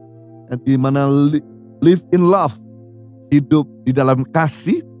Valentine, ya, di mana live in love, hidup di dalam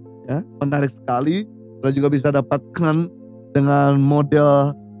kasih, ya, menarik sekali. Anda juga bisa dapatkan dengan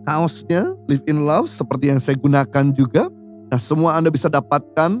model kaosnya, Live in Love, seperti yang saya gunakan juga. Nah, semua Anda bisa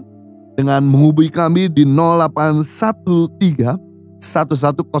dapatkan dengan menghubungi kami di 0813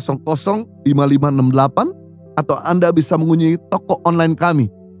 1100 5568 atau Anda bisa mengunjungi toko online kami,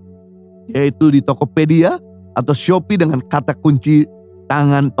 yaitu di Tokopedia atau Shopee dengan kata kunci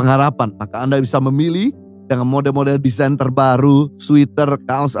Tangan Pengharapan. Maka Anda bisa memilih dengan model-model desain terbaru, sweater,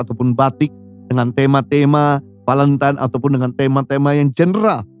 kaos ataupun batik dengan tema-tema Valentine ataupun dengan tema-tema yang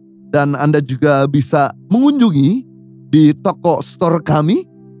general. Dan Anda juga bisa mengunjungi di toko store kami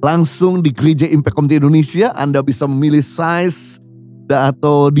langsung di Gereja Impact Community Indonesia. Anda bisa memilih size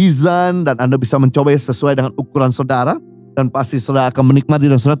atau desain dan Anda bisa mencoba sesuai dengan ukuran saudara. Dan pasti saudara akan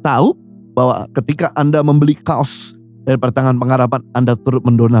menikmati dan saudara tahu bahwa ketika Anda membeli kaos dari Tangan Pengharapan, Anda turut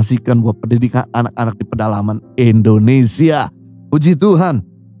mendonasikan buat pendidikan anak-anak di pedalaman Indonesia. Puji Tuhan.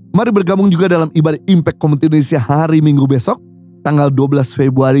 Mari bergabung juga dalam ibadah Impact Community Indonesia hari Minggu besok, tanggal 12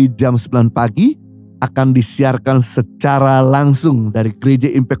 Februari jam 9 pagi. Akan disiarkan secara langsung dari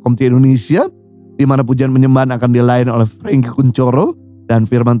Gereja Impact Community Indonesia, di mana pujian penyembahan akan dilayani oleh Frankie Kuncoro dan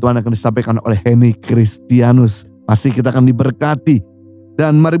firman Tuhan akan disampaikan oleh Kristianus. Pasti kita akan diberkati.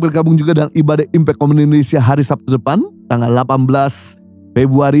 Dan mari bergabung juga dalam ibadah Impact Community Indonesia hari Sabtu depan, tanggal 18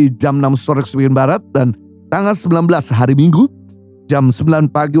 Februari jam 6 sore waktu Sebagian Barat, dan tanggal 19 hari Minggu jam 9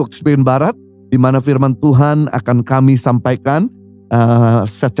 pagi waktu Sebagian Barat, di mana firman Tuhan akan kami sampaikan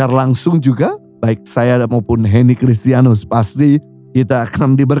secara langsung juga, baik saya maupun Kristianus. Pasti kita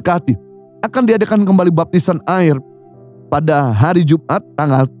akan diberkati. Akan diadakan kembali baptisan air pada hari Jumat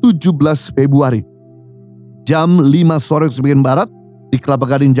tanggal 17 Februari jam 5 sore waktu Sebagian Barat di Kelapa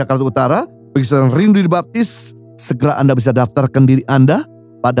Gading, Jakarta Utara. Bagi saudara yang rindu dibaptis, segera Anda bisa daftarkan diri Anda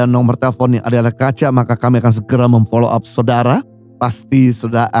pada nomor telepon yang ada di kaca, maka kami akan segera memfollow up saudara. Pasti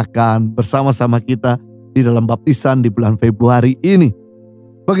saudara akan bersama-sama kita di dalam baptisan di bulan Februari ini.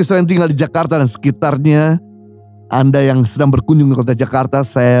 Bagi saudara yang tinggal di Jakarta dan sekitarnya, Anda yang sedang berkunjung di kota Jakarta,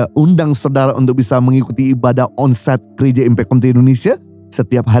 saya undang saudara untuk bisa mengikuti ibadah onsite Gereja Impact Community Indonesia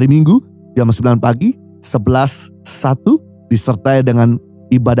setiap hari Minggu jam 9 pagi, 11.1, disertai dengan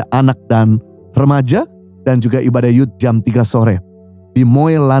ibadah anak dan remaja dan juga ibadah youth jam 3 sore di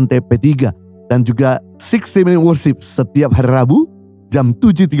Moe lantai P3, dan juga 60 minute worship setiap hari Rabu jam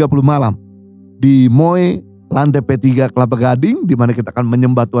 7.30 malam di Moe lantai P3 Kelapa Gading, di mana kita akan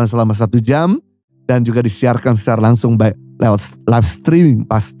menyembah Tuhan selama 1 jam dan juga disiarkan secara langsung lewat live streaming.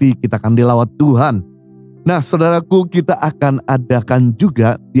 Pasti kita akan dilawat Tuhan. Nah, saudaraku, kita akan adakan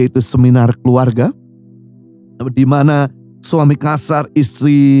juga yaitu seminar keluarga, di mana suami kasar,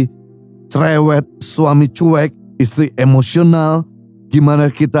 istri cerewet, suami cuek, istri emosional,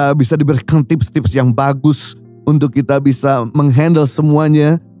 gimana kita bisa diberikan tips-tips yang bagus untuk kita bisa menghandle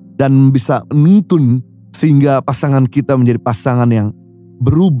semuanya dan bisa menuntun sehingga pasangan kita menjadi pasangan yang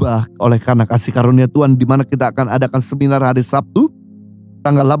berubah oleh karena kasih karunia Tuhan, di mana kita akan adakan seminar hari Sabtu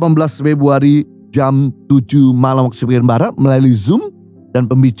tanggal 18 Februari jam 7 malam waktu Sebagian Barat melalui Zoom,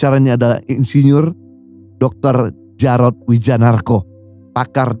 dan pembicaranya adalah Insinyur Dr. Jarod Wijanarko,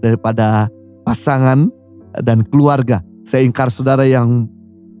 pakar daripada pasangan dan keluarga. Saya ingkar saudara yang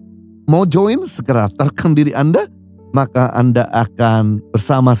mau join, segera daftarkan diri Anda, maka Anda akan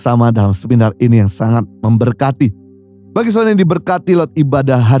bersama-sama dalam seminar ini yang sangat memberkati. Bagi saudara yang diberkati lewat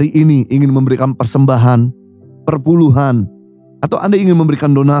ibadah hari ini, ingin memberikan persembahan, perpuluhan, atau Anda ingin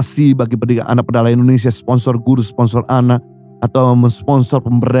memberikan donasi bagi pendidikan anak pedalaman Indonesia, sponsor guru, sponsor anak, atau mensponsor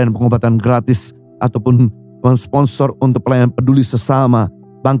pemberdayaan pengobatan gratis, ataupun mensponsor untuk pelayanan peduli sesama,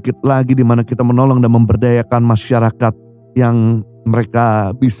 bangkit lagi, di mana kita menolong dan memberdayakan masyarakat yang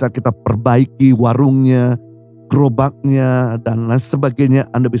mereka bisa kita perbaiki warungnya, gerobaknya, dan lain sebagainya.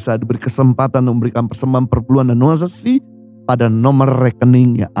 Anda bisa diberi kesempatan untuk memberikan persembahan, perpuluhan, dan donasi pada nomor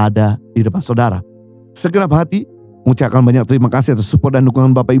rekening yang ada di depan saudara. Segenap hati mengucapkan banyak terima kasih atas support dan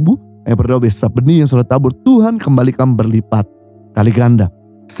dukungan Bapak Ibu yang berdoa besar benih yang sudah tabur, Tuhan kembalikan berlipat kali ganda.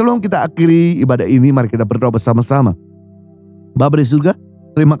 Sebelum kita akhiri ibadah ini, mari kita berdoa bersama-sama. Bapa di surga,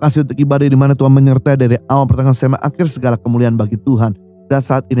 terima kasih untuk ibadah di mana Tuhan menyertai dari awal pertengahan sampai akhir, segala kemuliaan bagi Tuhan. Dan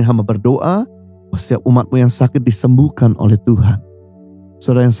saat ini hamba berdoa, setiap umatmu yang sakit disembuhkan oleh Tuhan.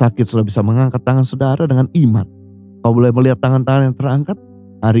 Saudara yang sakit sudah bisa mengangkat tangan saudara dengan iman. Kau boleh melihat tangan-tangan yang terangkat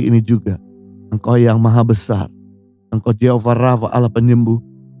hari ini juga. Engkau yang maha besar, Engkau Jehovah Rafa, Allah penyembuh.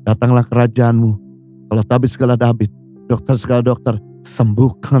 Datanglah kerajaanmu. Kalau tabib segala tabib, dokter segala dokter,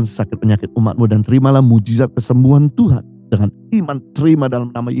 sembuhkan sakit penyakit umatmu dan terimalah mujizat kesembuhan Tuhan. Dengan iman terima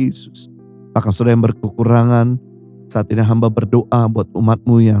dalam nama Yesus. Bahkan saudara yang berkekurangan, saat ini hamba berdoa buat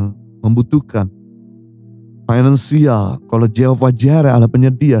umatmu yang membutuhkan finansial. Kalau Jehovah Jireh, Allah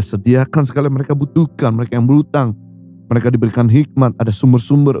penyedia, sediakan segala mereka butuhkan. Mereka yang berutang, mereka diberikan hikmat, ada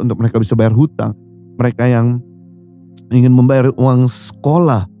sumber-sumber untuk mereka bisa bayar hutang. Mereka yang ingin membayar uang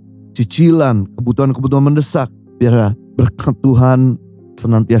sekolah, cicilan, kebutuhan-kebutuhan mendesak, biar berkat Tuhan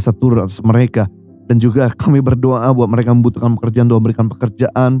senantiasa turun atas mereka. Dan juga kami berdoa buat mereka yang membutuhkan pekerjaan, Tuhan berikan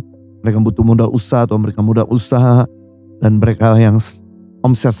pekerjaan. Mereka butuh modal usaha, Tuhan berikan modal usaha. Dan mereka yang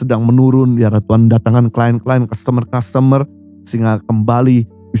omset sedang menurun, biar Tuhan datangkan klien-klien, customer-customer, sehingga kembali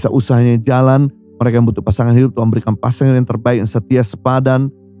bisa usahanya jalan. Mereka yang butuh pasangan hidup, Tuhan berikan pasangan yang terbaik, yang setia, sepadan,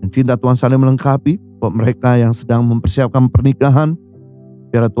 dan cinta Tuhan saling melengkapi. Buat mereka yang sedang mempersiapkan pernikahan,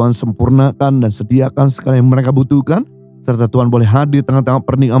 biar Tuhan sempurnakan dan sediakan segala yang mereka butuhkan. Serta Tuhan boleh hadir di tengah-tengah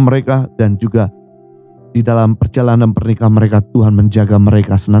pernikahan mereka. Dan juga di dalam perjalanan pernikahan mereka, Tuhan menjaga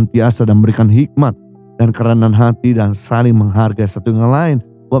mereka senantiasa dan memberikan hikmat dan kerenan hati dan saling menghargai satu yang lain.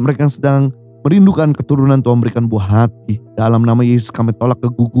 Buat mereka yang sedang merindukan keturunan, Tuhan berikan buah hati. Dalam nama Yesus kami tolak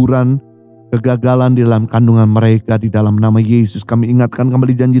keguguran, kegagalan di dalam kandungan mereka. Di dalam nama Yesus kami ingatkan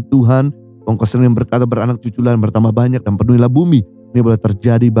kembali janji Tuhan. Engkau sering berkata beranak cuculah bertambah banyak dan penuhilah bumi. Ini boleh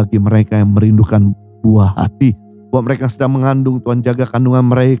terjadi bagi mereka yang merindukan buah hati. Buat mereka yang sedang mengandung, Tuhan jaga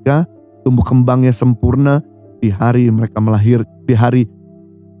kandungan mereka. Tumbuh kembangnya sempurna. Di hari mereka di hari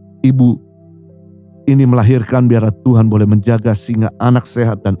ibu ini melahirkan, biar Tuhan boleh menjaga sehingga anak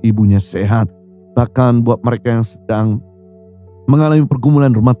sehat dan ibunya sehat. Bahkan buat mereka yang sedang mengalami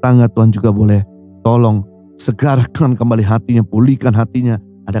pergumulan rumah tangga, Tuhan juga boleh tolong segarkan kembali hatinya, pulihkan hatinya.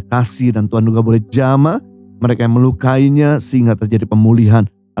 Ada kasih dan Tuhan juga boleh jamah mereka yang melukainya sehingga terjadi pemulihan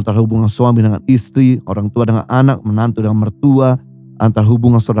antara hubungan suami dengan istri, orang tua dengan anak, menantu dengan mertua, antara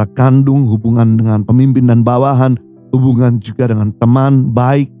hubungan saudara kandung, hubungan dengan pemimpin dan bawahan, hubungan juga dengan teman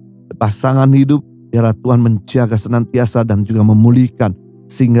baik, pasangan hidup. Biar Tuhan menjaga senantiasa dan juga memulihkan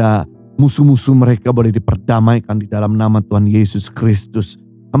sehingga musuh-musuh mereka boleh diperdamaikan di dalam nama Tuhan Yesus Kristus.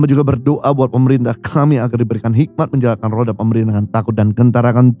 Hamba juga berdoa buat pemerintah kami agar diberikan hikmat menjalankan roda pemerintahan dengan takut dan gentar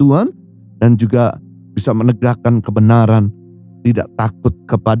akan Tuhan. Dan juga bisa menegakkan kebenaran. Tidak takut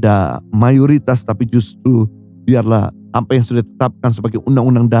kepada mayoritas, tapi justru biarlah apa yang sudah ditetapkan sebagai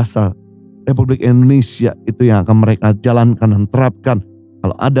undang-undang dasar Republik Indonesia itu yang akan mereka jalankan dan terapkan.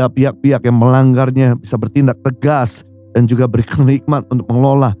 Kalau ada pihak-pihak yang melanggarnya bisa bertindak tegas dan juga berikan hikmat untuk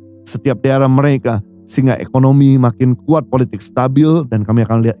mengelola setiap daerah mereka sehingga ekonomi makin kuat, politik stabil, dan kami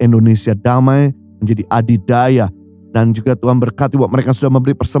akan lihat Indonesia damai menjadi adidaya. Dan juga Tuhan berkati buat mereka yang sudah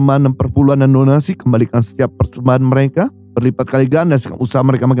memberi persembahan dan perpuluhan dan donasi, kembalikan setiap persembahan mereka berlipat kali ganda sehingga usaha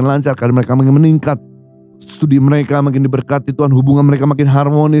mereka makin lancar, karir mereka makin meningkat, studi mereka makin diberkati Tuhan, hubungan mereka makin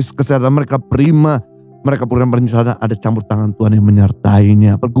harmonis, kesehatan mereka prima. Mereka program perencanaan ada campur tangan Tuhan yang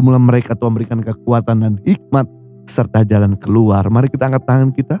menyertainya. Pergumulan mereka Tuhan berikan kekuatan dan hikmat serta jalan keluar. Mari kita angkat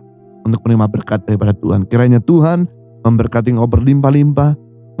tangan kita untuk menerima berkat daripada Tuhan. Kiranya Tuhan memberkati engkau berlimpah-limpah,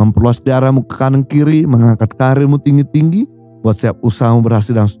 memperluas daerahmu ke kanan kiri, mengangkat karirmu tinggi-tinggi, buat setiap usahamu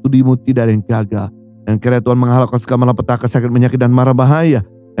berhasil dan studimu tidak ada yang gagal. Dan kiranya Tuhan menghalalkan segala malapetaka, sakit, penyakit dan mara bahaya.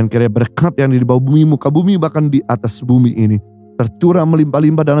 Dan kiranya berkat yang di bawah bumi, muka bumi, bahkan di atas bumi ini tercurah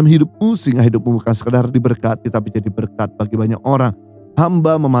melimpah-limpah dalam hidupmu, sehingga hidupmu bukan sekedar diberkati tapi jadi berkat bagi banyak orang.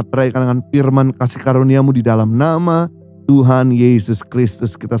 Hamba memateraikan dengan firman kasih karuniamu di dalam nama Tuhan Yesus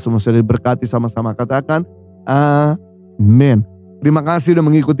Kristus. Kita semua sudah diberkati, sama-sama katakan amin. Terima kasih sudah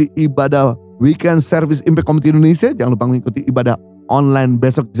mengikuti ibadah Weekend Service Impact Community Indonesia. Jangan lupa mengikuti ibadah online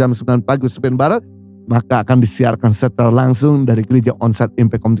besok jam 9 pagi Sepen Barat. Maka akan disiarkan secara langsung dari Gereja Onsite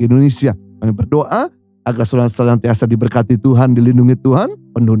Impact Community Indonesia. Kami berdoa agar saudara senantiasa diberkati Tuhan, dilindungi Tuhan,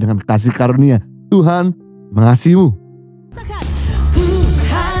 penuh dengan kasih karunia. Tuhan mengasihimu.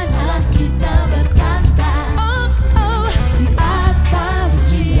 Tuhan Allah kita berkata, di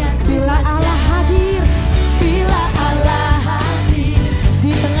atas. Bila Allah hadir,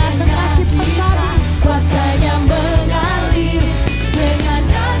 di tengah-tengah kita saat ini, kuasanya mengalir dengan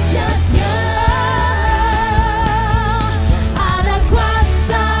dahsyatnya. Ada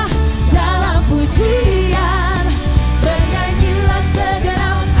kuasa dalam pujian, bernyanyilah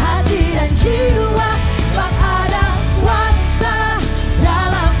segenap hati dan jiwa, sebab ada kuasa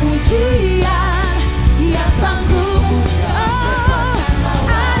dalam pujian yang sanggup.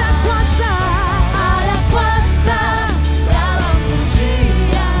 Ada kuasa dalam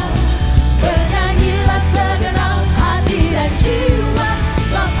pujian, bernyanyilah segenap hati dan jiwa,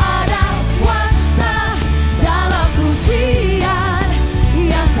 sebab ada kuasa dalam pujian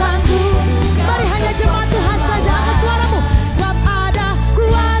yang sanggup. Mari hanya jemaat Tuhan saja angkat suaramu, sebab ada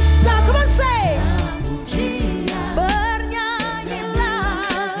kuasa. Come on say, bernyanyilah,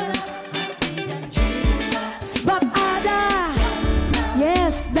 sebab ada,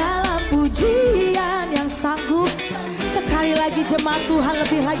 yes, dalam pujian yang sanggup. Sekali lagi jemaat Tuhan,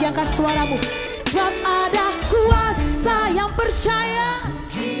 lebih lagi angkat suaramu, sebab ada kuasa kuasa yang percaya.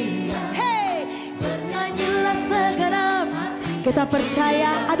 Hey, bernyanyilah segenap. Kita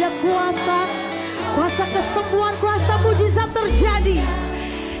percaya ada kuasa, kuasa kesembuhan, kuasa mujizat terjadi,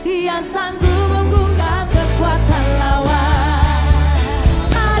 yang sanggup menggugah kekuatan lawan.